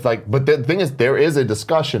kind of like, but the thing is there is a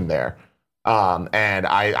discussion there. And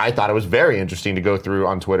I thought it was very interesting to go through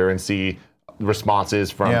on Twitter and see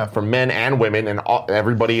responses from men and women and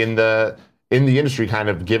everybody in the industry kind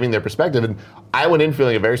of giving their perspective. And I went in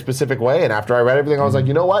feeling a very specific way. And after I read everything, I was like,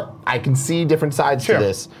 you know what? I can see different sides to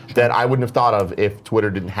this that I wouldn't have thought of if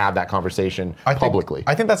Twitter didn't have that conversation publicly.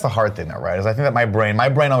 I think that's the hard thing though, right? Is I think that my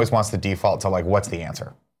brain always wants to default to like, what's the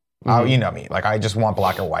answer? You know me. Like I just want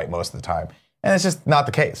black or white most of the time. And it's just not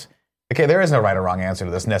the case. Okay, there is no right or wrong answer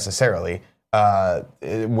to this necessarily.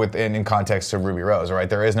 In context to Ruby Rose, right?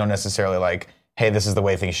 There is no necessarily like, hey, this is the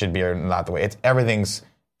way things should be or not the way. It's everything's,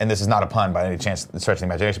 and this is not a pun by any chance, stretch the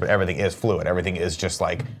imagination, but everything is fluid. Everything is just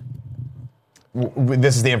like,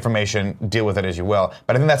 this is the information, deal with it as you will.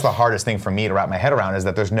 But I think that's the hardest thing for me to wrap my head around is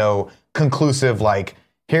that there's no conclusive like,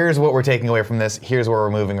 here's what we're taking away from this, here's where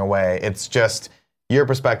we're moving away. It's just your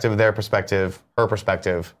perspective, their perspective, her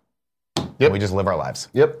perspective. Yep. We just live our lives.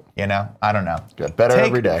 Yep. You know? I don't know. Get better Take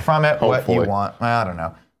every day. From it hopefully. what you want. I don't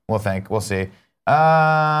know. We'll see.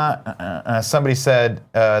 Somebody said,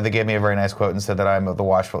 they gave me a very nice quote and said that I'm the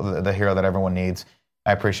watchful, the hero that everyone needs.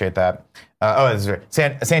 I appreciate that. This is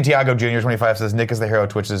right. Santiago Jr. 25 says, Nick is the hero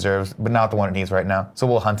Twitch deserves, but not the one it needs right now. So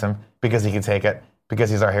we'll hunt him because he can take it, because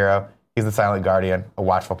he's our hero. He's the silent guardian, a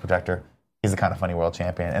watchful protector. He's the Kind of Funny world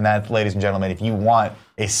champion. And that, ladies and gentlemen, if you want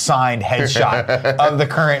a signed headshot of the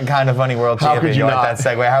current Kind of Funny world champion, you like that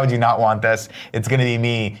segue? How would you not want this? It's going to be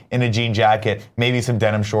me in a jean jacket, maybe some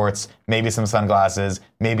denim shorts, maybe some sunglasses,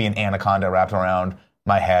 maybe an anaconda wrapped around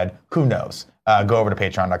my head. Who knows? Go over to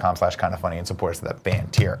patreon.com/kindoffunny and support us at that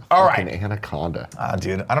band tier. All right. An anaconda.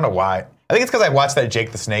 Dude, I don't know why. I think it's because I watched that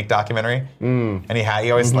Jake the Snake documentary. And he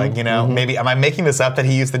always like, you know, maybe, am I making this up that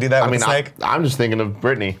he used to do that with the snake? I'm just thinking of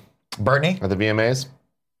Brittany. Brittany? At the VMAs.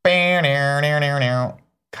 God,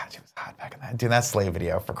 she was hot back in that. Dude, that Slave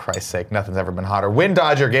video, for Christ's sake. Nothing's ever been hotter. Wind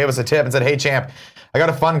Dodger gave us a tip and said, hey, champ, I got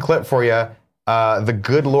a fun clip for you. The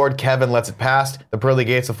good Lord Kevin lets it pass. The pearly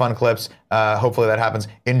gates of fun clips. Hopefully that happens.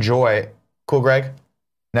 Enjoy. Cool, Greg?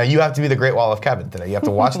 Now you have to be the Great Wall of Kevin today. You have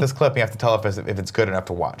to watch this clip and you have to tell if it's good enough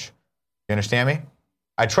to watch. You understand me?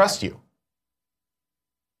 I trust you.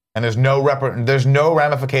 And there's no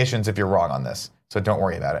ramifications if you're wrong on this. So don't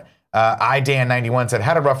worry about it. Dan91 said,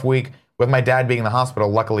 had a rough week with my dad being in the hospital.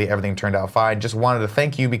 Luckily, everything turned out fine. Just wanted to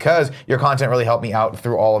thank you because your content really helped me out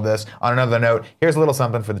through all of this. On another note, here's a little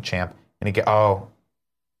something for the champ. And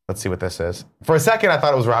let's see what this is. For a second, I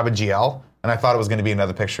thought it was Robin GL, and I thought it was going to be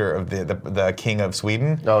another picture of the king of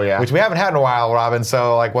Sweden. Oh, yeah. Which we haven't had in a while, Robin,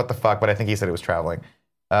 so, like, what the fuck? But I think he said he was traveling.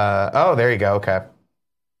 There you go, okay.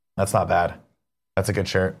 That's not bad. That's a good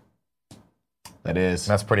shirt. That is.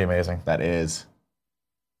 That's pretty amazing. That is.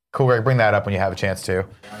 Cool, Greg, bring that up when you have a chance to.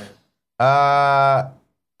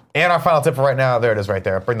 And our final tip for right now, there it is right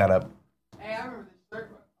there. Bring that up. Hey, I remember this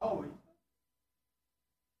shirt. Oh,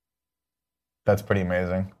 That's pretty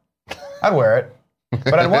amazing. I'd wear it.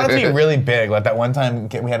 But I'd want it to be really big. Like that one time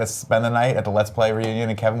we had to spend the night at the Let's Play reunion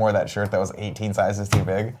and Kevin wore that shirt that was 18 sizes too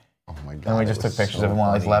big. Oh my God. And we just took pictures of him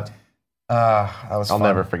while he's left. That was I'll fun.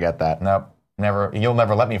 never forget that. Nope. Never. You'll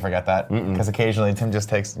never let me forget that. Because occasionally Tim just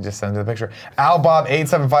sends the picture.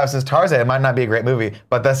 AlBob875 says, Tarzan might not be a great movie,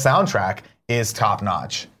 but the soundtrack is top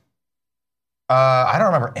notch. I don't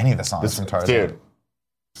remember any of the songs from Tarzan.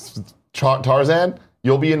 Dude. Tarzan?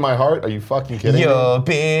 You'll be in my heart? Are you fucking kidding me? You'll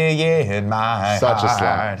be in my Such a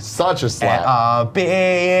heart. slap. Such a And slap. I'll be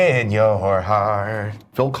in your heart.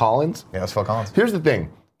 Phil Collins? Yeah, it's Phil Collins. Here's the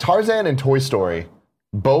thing. Tarzan and Toy Story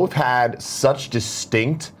both had such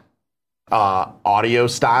distinct audio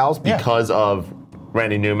styles because of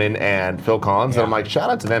Randy Newman and Phil Collins. And I'm like, shout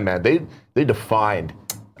out to them, man. They defined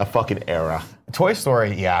a fucking era. Toy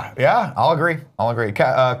Story, yeah, I'll agree.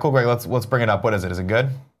 Cool, Greg, let's bring it up. What is it? Is it good?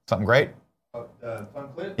 Something great? fun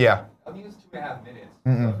clip? Yeah. I think it's 2.5 minutes.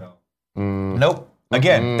 So no. Nope.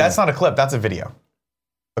 Again, that's not a clip. That's a video.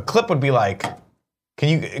 A clip would be like, can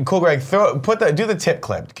you, Cool Greg, do the tip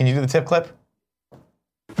clip. Can you do the tip clip?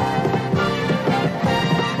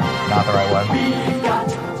 Not the right one. We've got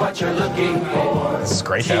what you're looking for. This is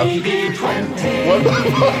great though. TV20. What the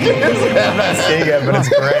fuck is that? I'm not seeing it, but it's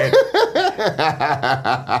great.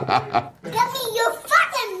 Give me your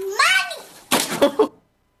fucking money!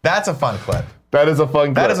 That's a fun clip. That is a fun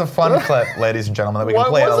clip. That is a fun clip, ladies and gentlemen, that we can What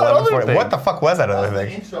play at was that other 11:40. thing? What the fuck was that other The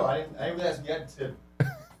thing? intro, I didn't really ask yet to.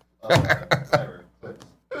 Whatever. Clips.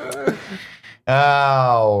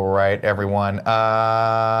 All right, everyone.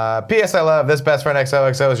 P.S. I love this. Best Friend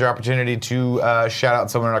XOXO is your opportunity to shout out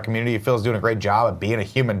someone in our community. Phil's doing a great job of being a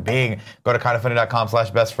human being. Go to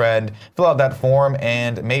kindoffunny.com/bestfriend, fill out that form,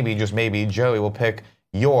 and maybe, just maybe, Joey will pick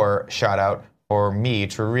your shout out for me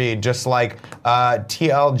to read, just like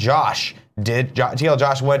TL Josh did. TL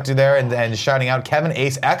Josh went to there and shouting out Kevin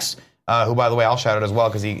Ace X, who, by the way, I'll shout out as well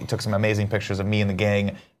because he took some amazing pictures of me and the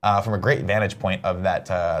gang from a great vantage point of that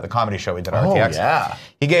the comedy show we did on RTX. yeah.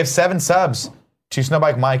 He gave 7 subs to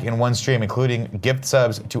Snowbike Mike in one stream, including gift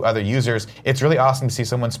subs to other users. It's really awesome to see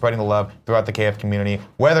someone spreading the love throughout the KF community,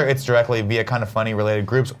 whether it's directly via Kind of Funny related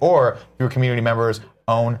groups or through community members'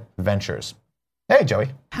 own ventures. Hey, Joey.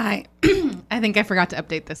 Hi. I think I forgot to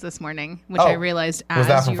update this morning, which I realized was as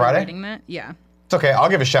that from you Friday? were reading that. Yeah. It's okay. I'll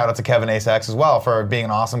give a shout out to Kevin Ace X as well for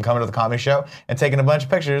being awesome, coming to the comedy show and taking a bunch of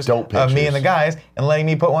pictures Dope of me pictures. and the guys and letting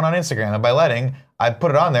me put one on Instagram. And by letting, I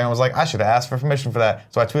put it on there and was like, I should have asked for permission for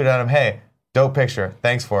that. So I tweeted at him, hey, dope picture.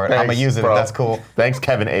 Thanks for it. I'm going to use it bro. if that's cool. Thanks,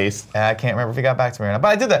 Kevin Ace. And I can't remember if he got back to me or not. But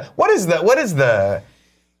I did that. What is the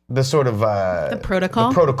sort of The protocol?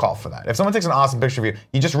 The protocol for that. If someone takes an awesome picture of you,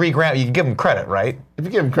 you just re-grant, you give them credit, right? If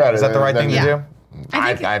you give him credit, Is that the right then- thing to Yeah. do?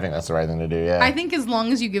 I think that's the right thing to do, yeah. I think as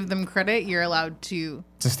long as you give them credit, you're allowed to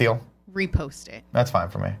To steal? repost it. That's fine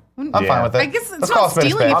for me. I'm Yeah. fine with it. I guess it's Let's call not a spade a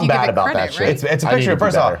stealing spade. if I'm you bad give it about credit, that shit. right? It's a I need picture, to be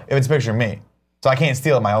first off, better. if it's a picture of me. So I can't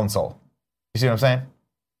steal my own soul. You see what I'm saying?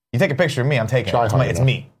 You take a picture of me, I'm taking Try it. hard It's enough.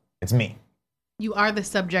 me. It's me. You are the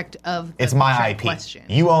subject of the It's my picture IP. question.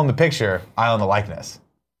 You own the picture, I own the likeness.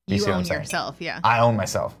 You see what I'm own saying? yourself, yeah. I own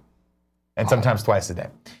myself. And sometimes twice a day.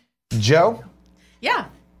 Joe, Yeah.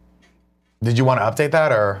 did you want to update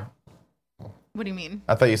that or? What do you mean?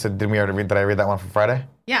 I thought you said, did I read that one from Friday?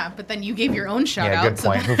 Yeah, but then you gave your own shout Yeah, out. good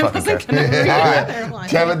point. Who So fucking I wasn't cares? gonna read All right. another one.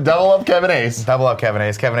 Kevin, double up Kevin Ace. Double up Kevin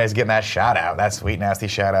Ace. Kevin Ace getting that shout out. That sweet, nasty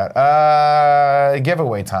shout out.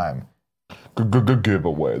 Giveaway time.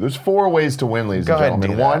 Giveaway. There's 4 ways to win, ladies Go and ahead and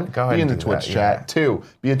gentlemen. do that. 1, Go ahead be in and the do Twitch that, chat. yeah. 2,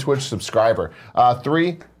 be a Twitch subscriber.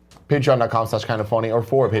 3, patreon.com/kindoffunny or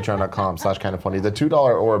for patreon.com/kindoffunny. The $2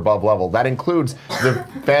 or above level. That includes the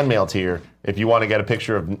fan mail tier. If you want to get a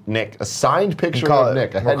picture of Nick, a signed picture of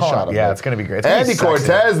Nick, a headshot of Nick. Yeah, it's going to be great. Andy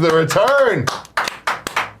Cortez, the return.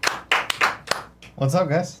 What's up,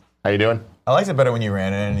 guys? How you doing? I liked it better when you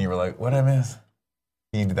ran in and you were like, what did I miss?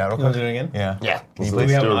 Can you do that real You want quick? to do it again? Yeah. Yeah. Do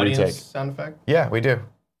we have an audience sound effect? Yeah, we do.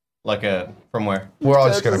 Like from where? We're all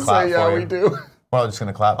just going to Just clap say, for yeah, you. we do. We're all just going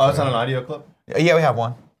to clap Oh, for it's you. on an audio clip? Yeah, we have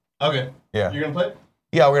one. Okay. Yeah. You're going to play it?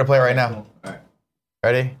 Yeah, we're going to play it right now. Cool. All right.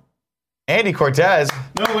 Ready? Andy Cortez.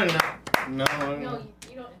 No, wait, no.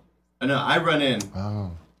 you don't. No, I run in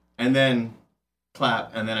Oh. and then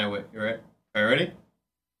clap and then I wait. You right? Are you ready?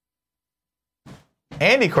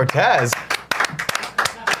 Andy Cortez.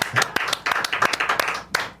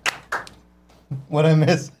 What I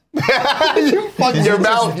miss? You fucking your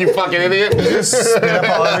mouth, you fucking idiot. Spit up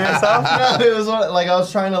all over yourself? No, it was like I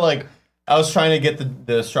was trying to get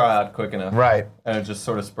the straw out quick enough. Right. And it just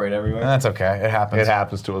sort of sprayed everywhere. That's okay. It happens. It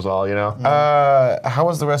happens to us all, you know? How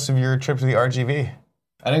was the rest of your trip to the RGV?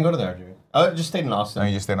 I didn't go to the RGV. I just stayed in Austin. Oh,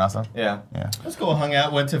 you just stayed in Austin? Yeah. Yeah. Let's go hung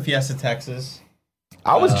out. Went to Fiesta, Texas.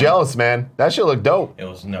 I was jealous, man. That shit looked dope. It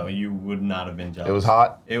was you would not have been jealous. It was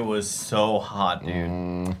hot. It was so hot,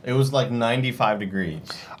 dude. It was like 95 degrees.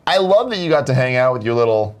 I love that you got to hang out with your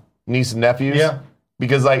little niece and nephews. Yeah.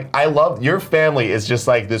 Because, like, I love your family is just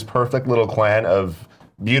like this perfect little clan of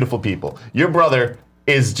beautiful people. Your brother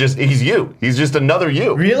is just, he's you. He's just another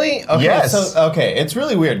you. Really? Okay, Yes. So, okay, it's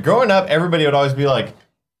really weird. Growing up, everybody would always be like,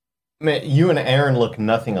 man, you and Aaron look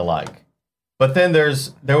nothing alike. But then there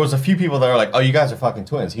was a few people that are like, oh, you guys are fucking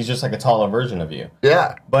twins. He's just like a taller version of you.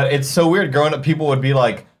 Yeah. But it's so weird. Growing up, people would be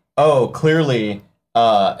like, oh, clearly,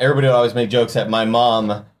 everybody would always make jokes that my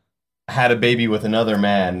mom had a baby with another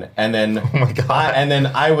man, and then Oh my God.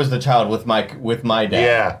 I was the child with my dad.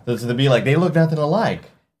 Yeah. So to be like, they look nothing alike.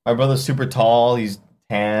 My brother's super tall. He's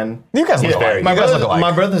tan. You guys look alike. My You guys brother's, look alike.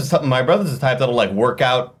 my brother's the type that'll like work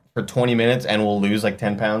out for 20 minutes and will lose like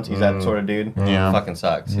 10 pounds. He's that sort of dude. Yeah. Fucking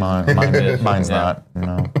sucks. Mine's Yeah. not.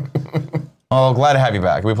 No. Oh, glad to have you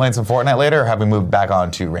back. Are we playing some Fortnite later, or have we moved back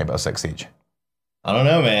on to Rainbow Six Siege? I don't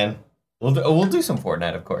know, man. We'll do some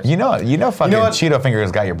Fortnite, of course. You know, fucking what? Cheeto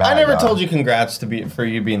Fingers got your back. I never dog. told you congrats for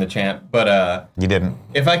you being the champ, but You didn't.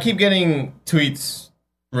 if I keep getting tweets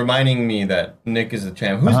reminding me that Nick is the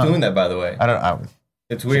champ, who's doing that, by the way? I don't know.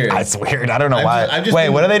 It's weird. It's weird. I don't know I've why. just- I've just Wait,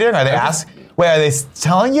 been- what are they doing? Are they are they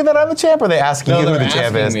telling you that I'm the champ, or are they asking No, you who they're the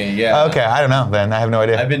champ is? asking me, yeah. Okay, I don't know. Then I have no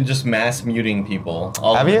idea. I've been just mass muting people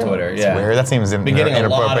all Have over you? Twitter. It's Yeah, weird. That seems been getting a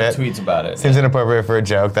lot inappropriate. of tweets about it. Seems inappropriate for a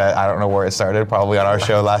joke that I don't know where it started. Probably on our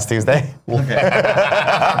show last Tuesday.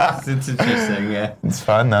 It's interesting. Yeah. It's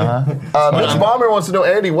fun though. Huh? Mitch Bomber wants to know,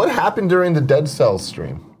 Andy, what happened during the Dead Cells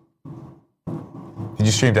stream? Did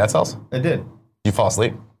you stream Dead Cells? Did I did. you fall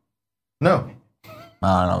asleep? No.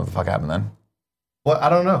 I don't know what the fuck happened then. What? I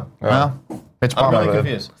don't know. No. Mitch I'm Palmer. really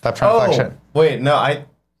confused. Stop trying to flag shit. Wait, no. I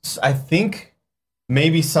think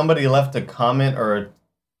maybe somebody left a comment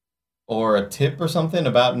or a tip or something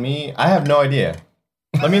about me. I have no idea.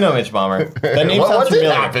 Let me know, Mitch Bomber. That name What sounds did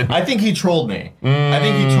familiar. happen? I think he trolled me. I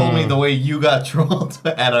think he trolled me the way you got trolled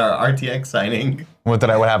at our RTX signing. What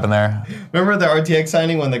happened there? Remember the RTX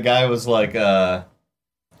signing when the guy was like,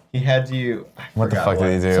 he had you. I What the forgot fuck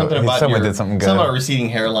did he do? Something about Someone did something good. Something about receding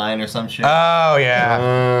hairline or some shit. Oh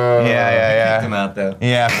yeah. Kicked him out though.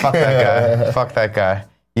 Yeah, fuck that guy. Fuck that guy.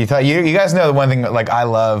 You guys know the one thing, like, I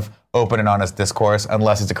love open and honest discourse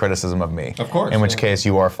unless it's a criticism of me. Of course, In which yeah. case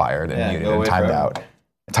you are fired and Yeah, muted go and away timed forever. out.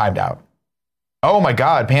 Timed out. Oh my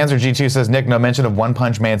God, Panzer G2 says, Nick, no mention of One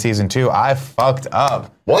Punch Man Season 2. I fucked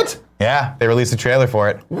up. What? Yeah, they released a trailer for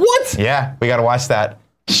it. What? Yeah, we gotta watch that.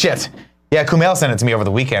 Shit. Yeah, Kumail sent it to me over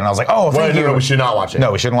the weekend, and I was like, oh, thank you. No, we should not watch it.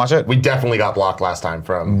 No, we shouldn't watch it? We definitely got blocked last time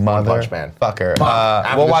from One Punch Man. Fucker.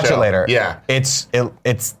 After We'll the watch show. it later. Yeah. It's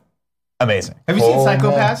amazing. Have you seen Oh,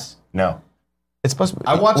 Psychopaths? No. It's supposed to be.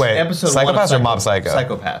 I watched wait, episode 1 of Psychopaths or Mob Psycho?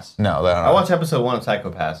 Psychopaths. No, I don't know. I watched episode 1 of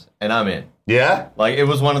Psychopaths, and I'm in. Yeah? Like, it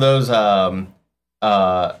was one of those, like,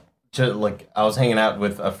 I was hanging out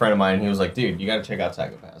with a friend of mine, and he was like, dude, you gotta check out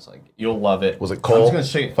Psychopaths. Like, you'll love it. Was it I'm Cole? just gonna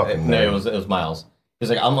show you. Fucking No, nerd. it was Miles. He's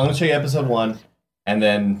like, I'm gonna show you episode 1, and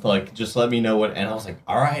then, like, just let me know what, and I was like,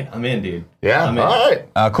 all right, I'm in, dude. Yeah? I'm in. All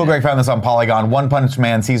right. Cool Greg found this on Polygon. One Punch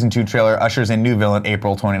Man Season 2 trailer ushers in new villain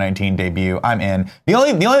April 2019 debut. I'm in. The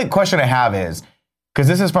only question I have is, because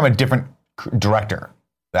this is from a different director.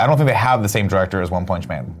 I don't think they have the same director as One Punch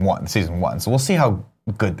Man Season 1. So we'll see how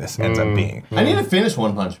good this ends up being. I need to finish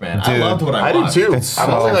One Punch Man. I Dude, loved what I I did watched. too. It's I'm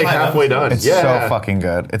so- only like halfway done. It's yeah. so fucking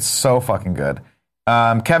good. It's so fucking good.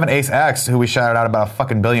 Kevin Ace X, who we shouted out about a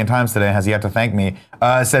fucking billion times today, has yet to thank me,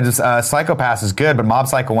 said Psychopass is good, but Mob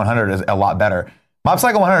Psycho 100 is a lot better. Mob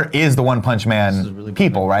Psycho 100 is the One Punch Man really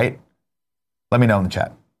people, right? Let me know in the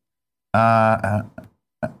chat.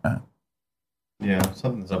 Yeah,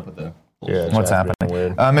 something's up with that. Yeah, what's happening?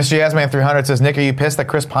 Mr. Yasman 300 says, Nick, are you pissed that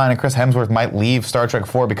Chris Pine and Chris Hemsworth might leave Star Trek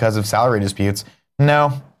 4 because of salary disputes?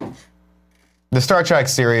 No. The Star Trek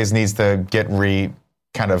series needs to get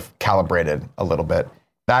kind of calibrated a little bit.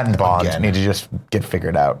 That and Bond need to just get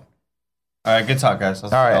figured out. All right, good talk, guys. All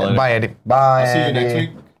right, bye, Andy. Bye, I'll see you Andy. next week.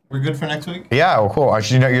 We're good for next week? Yeah, well, cool.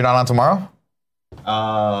 You're not on tomorrow?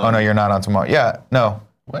 Oh, no, you're not on tomorrow. Yeah, no.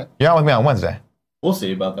 What? You're on with me on Wednesday. We'll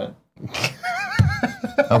see about that.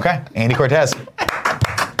 Okay, Andy Cortez.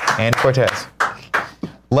 Andy Cortez.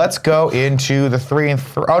 Let's go into the 3 and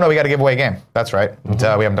 3. Oh, no, we got to give away a game. That's right. We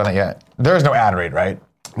haven't done that yet. There's no ad read, right?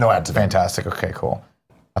 No ads. Fantastic. Okay, cool.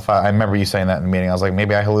 I remember you saying that in the meeting. I was like,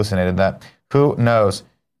 maybe I hallucinated that. Who knows?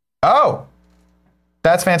 Oh,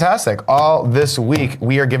 that's fantastic. All this week,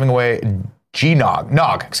 we are giving away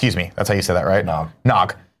Nog, excuse me. That's how you say that, right?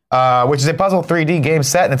 Nog. Which is a puzzle 3D game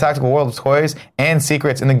set in a tactical world of toys and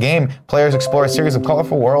secrets. In the game, players explore a series of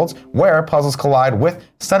colorful worlds where puzzles collide with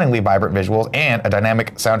stunningly vibrant visuals and a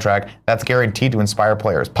dynamic soundtrack that's guaranteed to inspire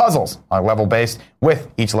players. Puzzles are level-based, with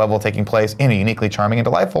each level taking place in a uniquely charming and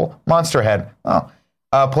delightful monster head.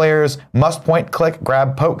 Players must point, click,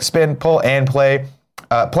 grab, poke, spin, pull, and play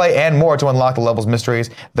and more to unlock the level's mysteries.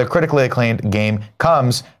 The critically acclaimed game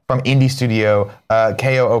comes from indie studio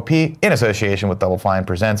KOOP in association with Double Fine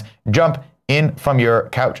presents. Jump in from your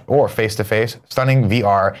couch or face-to-face, stunning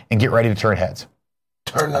VR, and get ready to turn heads.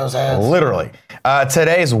 Turn those heads. Literally.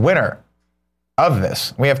 Today's winner of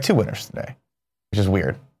this, we have 2 winners today, which is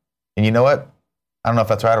weird. And you know what? I don't know if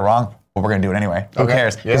that's right or wrong, but we're going to do it anyway. Who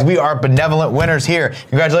cares? Because we are benevolent winners here.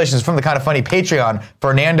 Congratulations from the Kind of Funny Patreon,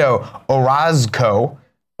 Fernando Orozco,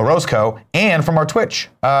 and from our Twitch,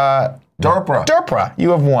 Derpra.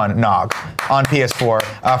 You have won Nog on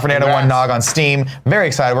PS4. Fernando won Nog on Steam. Very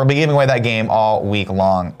excited. We'll be giving away that game all week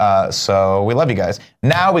long. So we love you guys.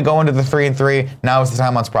 Now we go into the 3 and 3. Now is the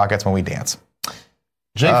time on Sprockets when we dance.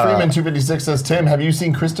 Jake Freeman 256 says, Tim, have you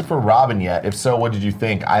seen Christopher Robin yet? If so, what did you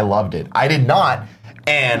think? I loved it. I did not.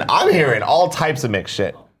 And I'm hearing all types of mixed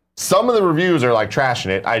shit. Some of the reviews are like trashing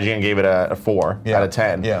it. IGN gave it a 4 out of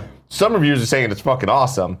 10. Yeah. Some reviews are saying it's fucking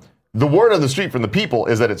awesome. The word on the street from the people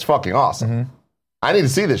is that it's fucking awesome. I need to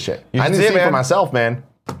see this shit. I need to see it for myself, man.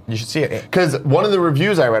 You should see it. Because one of the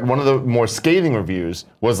reviews I read, one of the more scathing reviews,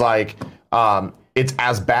 was like, it's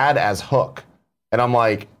as bad as Hook. And I'm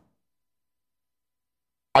like,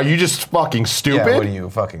 are you just fucking stupid? Yeah, what are you,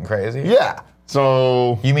 fucking crazy? Yeah.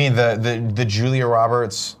 So... You mean the Julia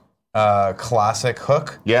Roberts classic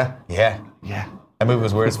Hook? Yeah. Yeah. That movie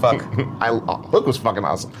was weird as fuck. Hook was fucking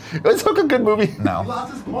awesome. Was Hook a good movie? No. He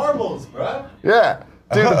lost his marbles, bro. Yeah.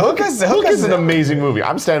 Dude, Hook is an amazing movie.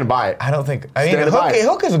 I'm standing by it. I mean,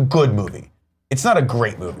 Hook is a good movie. It's not a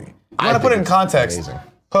great movie. I want to put it in context. Amazing.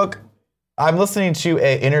 Hook, I'm listening to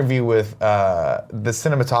an interview with the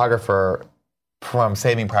cinematographer from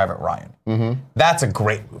Saving Private Ryan. That's a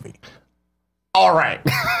great movie. All right.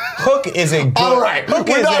 Hook is a good... All right. I'm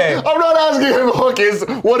not asking him Hook is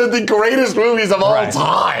one of the greatest movies of all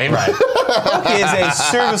time. Right. Hook is a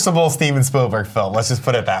serviceable Steven Spielberg film. Let's just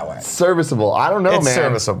put it that way. Serviceable. I don't know, It's man.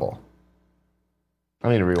 serviceable. I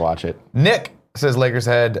need to rewatch it. Nick says Lakers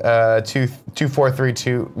head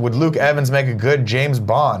 2432. Would Luke Evans make a good James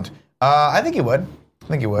Bond? I think he would.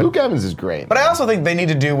 Luke Evans is great. But I also think they need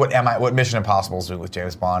to do what Mission Impossible is doing with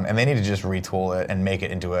James Bond, and they need to just retool it and make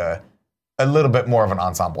it into a little bit more of an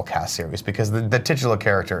ensemble cast series, because the titular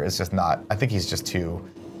character is just not, I think he's just too,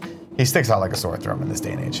 he sticks out like a sore thumb in this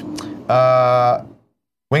day and age.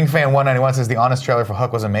 Wingfan191 says the honest trailer for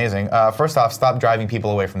Hook was amazing. First off, stop driving people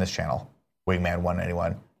away from this channel.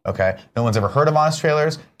 Wingman191. Okay? No one's ever heard of honest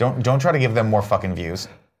trailers. Don't try to give them more fucking views.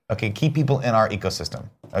 Okay? Keep people in our ecosystem.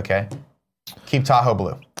 Okay? Keep Tahoe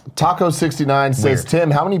blue. Taco69 says, Tim,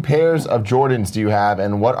 how many pairs of Jordans do you have,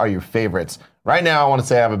 and what are your favorites? Right now, I want to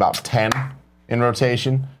say I have about 10 in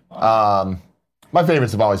rotation. My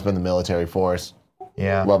favorites have always been the military force.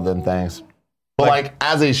 Yeah. Love them things. But like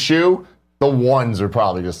as a shoe, the ones are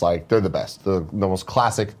probably just like, they're the best. The most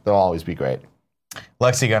classic. They'll always be great.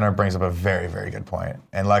 Lexi Gunner brings up a very, very good point.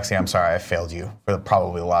 And Lexi, I'm sorry I failed you for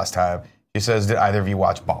probably the last time. She says, did either of you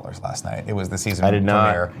watch Ballers last night? It was the season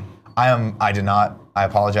premiere. I did not. I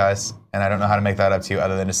apologize. And I don't know how to make that up to you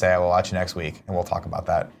other than to say I will watch you next week and we'll talk about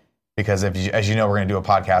that. Because as you know, we're going to do a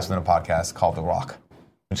podcast within a podcast called The Rock.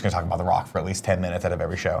 We're just going to talk about The Rock for at least 10 minutes out of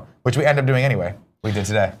every show, which we end up doing anyway. We did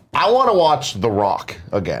today. I want to watch The Rock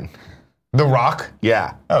again. The Rock?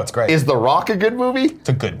 Yeah. Oh, it's great. Is The Rock a good movie? It's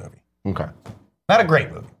a good movie. Okay. Not a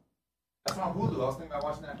great movie. That's on Hulu. I was thinking about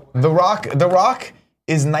watching that. The Rock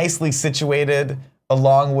is nicely situated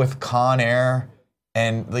along with Con Air,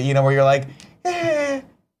 and you know where you're like, okay,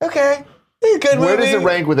 good movie. Where does it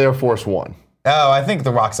rank with Air Force One? Oh, I think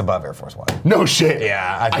The Rock's above Air Force One. No shit.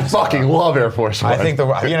 Yeah, I think so. fucking love Air Force One. I think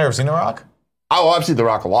have you never seen The Rock? Oh, I've seen The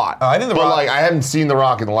Rock a lot. Oh, I think The but Rock- like, I haven't seen The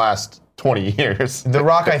Rock in the last 20 years. The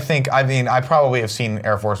Rock, I probably have seen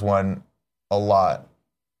Air Force One a lot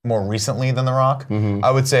more recently than The Rock. Mm-hmm.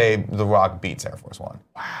 I would say The Rock beats Air Force One.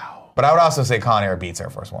 Wow. But I would also say Con Air beats Air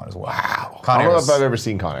Force One as well. Wow. Con I don't Air know is, if I've ever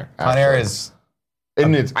seen Con Air. Con Air is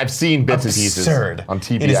And I've seen bits and pieces absurd. on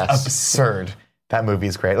TBS. It is absurd. That movie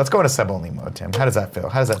is great. Let's go into sub-only mode, Tim. How does that feel?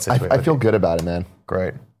 How does that situate? I with feel you? good about it, man.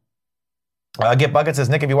 Great. Get Bucket says,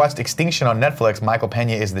 Nick, have you watched Extinction on Netflix? Michael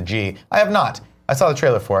Pena is the G. I have not. I saw the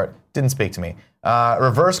trailer for it. Didn't speak to me.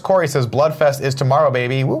 Reverse Corey says, Bloodfest is tomorrow,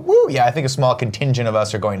 baby. Woo woo. Yeah, I think a small contingent of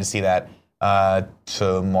us are going to see that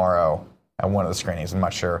tomorrow at one of the screenings. I'm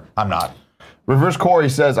not sure. I'm not. Reverse Corey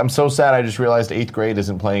says, I'm so sad I just realized 8th grade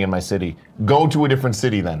isn't playing in my city. Go to a different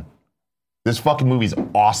city then. This fucking movie's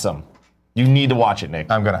awesome. You need to watch it, Nick.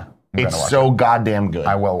 I'm gonna It's watch so it. goddamn good.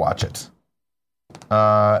 I will watch it.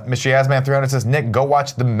 Mr. Yasman300 says, Nick, go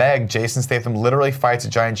watch The Meg. Jason Statham literally fights a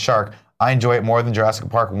giant shark. I enjoy it more than Jurassic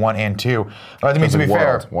Park 1 and 2. I mean, to be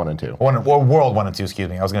fair, World 1 and 2. World 1 and 2, excuse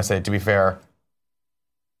me. I was going to say, to be fair,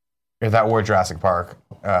 if that were Jurassic Park,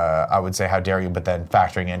 I would say, how dare you, but then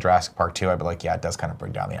factoring in Jurassic Park 2, I'd be like, yeah, it does kind of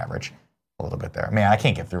bring down the average a little bit there. Man, I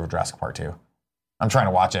can't get through Jurassic Park 2. I'm trying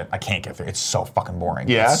to watch it. I can't get through. It's so fucking boring.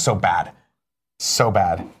 Yeah? It's so bad. So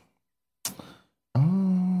bad.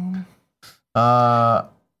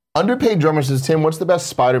 Underpaid Drummer says, Tim, what's the best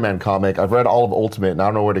Spider-Man comic? I've read all of Ultimate and I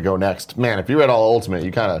don't know where to go next. Man, if you read all of Ultimate,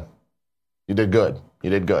 you did good. You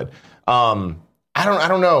did good. I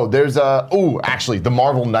don't know. There's actually the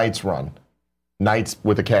Marvel Knights run. Knights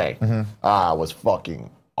with a K. Was fucking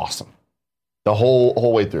awesome. The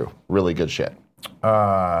whole way through. Really good shit.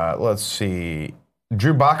 Let's see.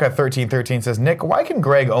 Drew Baca 1313 says, Nick, why can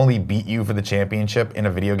Greg only beat you for the championship in a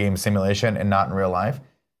video game simulation and not in real life?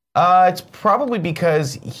 It's probably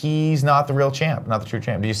because he's not the real champ, not the true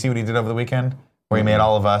champ. Did you see what he did over the weekend? Where he made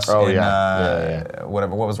all of us in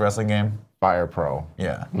whatever. What was the wrestling game? Fire Pro.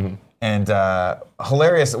 Yeah. And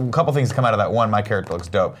hilarious. A couple things come out of that. One, my character looks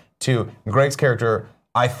dope. Two, Greg's character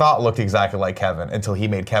I thought looked exactly like Kevin until he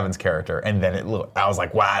made Kevin's character, and then I was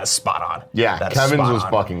like, wow, that is spot on. Yeah, that Kevin's was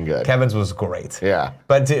fucking good. Kevin's was great. Yeah.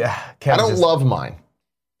 But I don't love mine.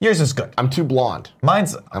 Yours is good. I'm too blonde. Mine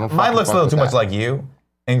looks a little too much like you,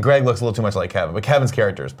 and Greg looks a little too much like Kevin, but Kevin's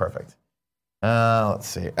character is perfect. Let's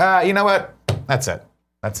see. You know what? That's it.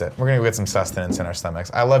 We're going to get some sustenance in our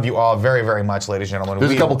stomachs. I love you all very, very much, ladies and gentlemen.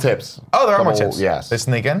 There's a couple tips. Oh, there are more tips. Yes. They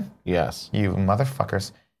sneak in? Yes. You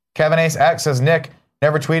motherfuckers. Kevin Ace X says, Nick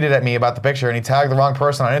never tweeted at me about the picture, and he tagged the wrong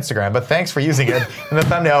person on Instagram, but thanks for using it in the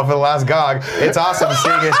thumbnail for The Last GOG. It's awesome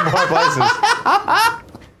seeing it in more places.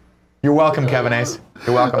 You're welcome, Kevin Ace.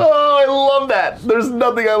 You're welcome. Oh, I love that. There's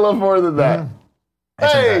nothing I love more than that.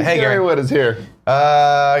 Hey, Gary Wood is here.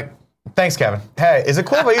 Thanks, Kevin. Hey, is it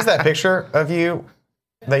cool if I use that picture of you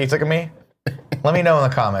that you took of me? Let me know in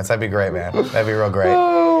the comments. That'd be great, man. That'd be real great.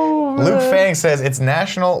 Oh, man. Luke Fang says, it's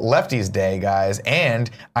National Lefties Day, guys, and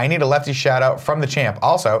I need a lefty shout-out from the champ.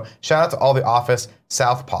 Also, shout-out to all the Office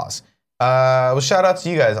Southpaws. Well, shout-out to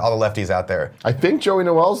you guys, all the lefties out there. I think Joey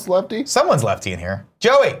Noel's lefty. Someone's lefty in here.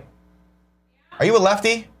 Joey! Are you a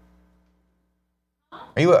lefty?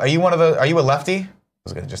 Are you a lefty? I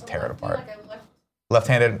was going to just tear it apart.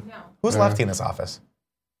 Left-handed? No. Who's lefty in this office?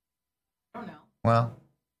 I don't know. Well,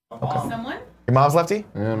 Someone? your mom's lefty?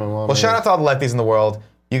 Yeah, my mom Well, shout out to all the lefties in the world.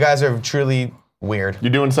 You guys are truly weird.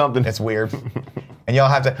 You're doing something. It's weird. And y'all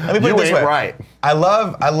have to, let me put You it this ain't way. right. I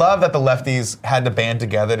love that the lefties had to band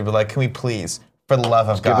together to be like, can we please, for the love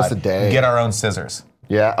of give God, us a day. get our own scissors?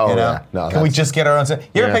 Yeah. Oh, You know? yeah. No, can we just get our own scissors?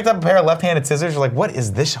 You ever Yeah. picked up a pair of left-handed scissors? You're like, what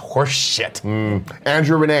is this horse shit?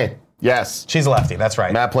 Andrew Renee. Yes. She's a lefty, that's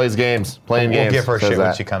right. Matt plays games. Playing games. We'll give her says shit when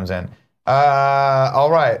that. she comes in. All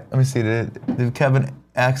right. Let me see. Did Kevin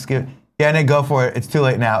X give? Yeah, Nick, go for it. It's too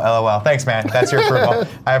late now. LOL. Thanks, man. That's your approval.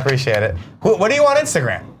 I appreciate it. What do you want on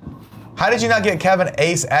Instagram? How did you not get Kevin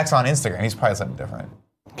Ace X on Instagram? He's probably something different.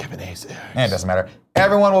 Kevin Ace. It doesn't matter.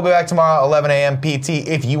 Everyone will be back tomorrow, 11 a.m. PT.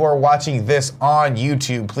 If you are watching this on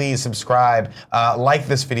YouTube, please subscribe, like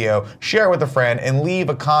this video, share it with a friend, and leave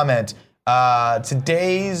a comment.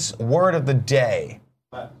 Today's word of the day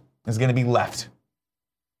is going to be left.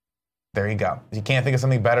 There you go. If you can't think of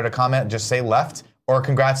something better to comment, just say left or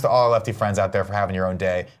congrats to all our lefty friends out there for having your own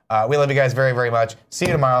day. We love you guys very, very much. See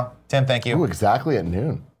you tomorrow. Tim, thank you. Ooh, exactly at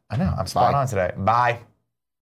noon. I know. I'm spot Bye. on today. Bye.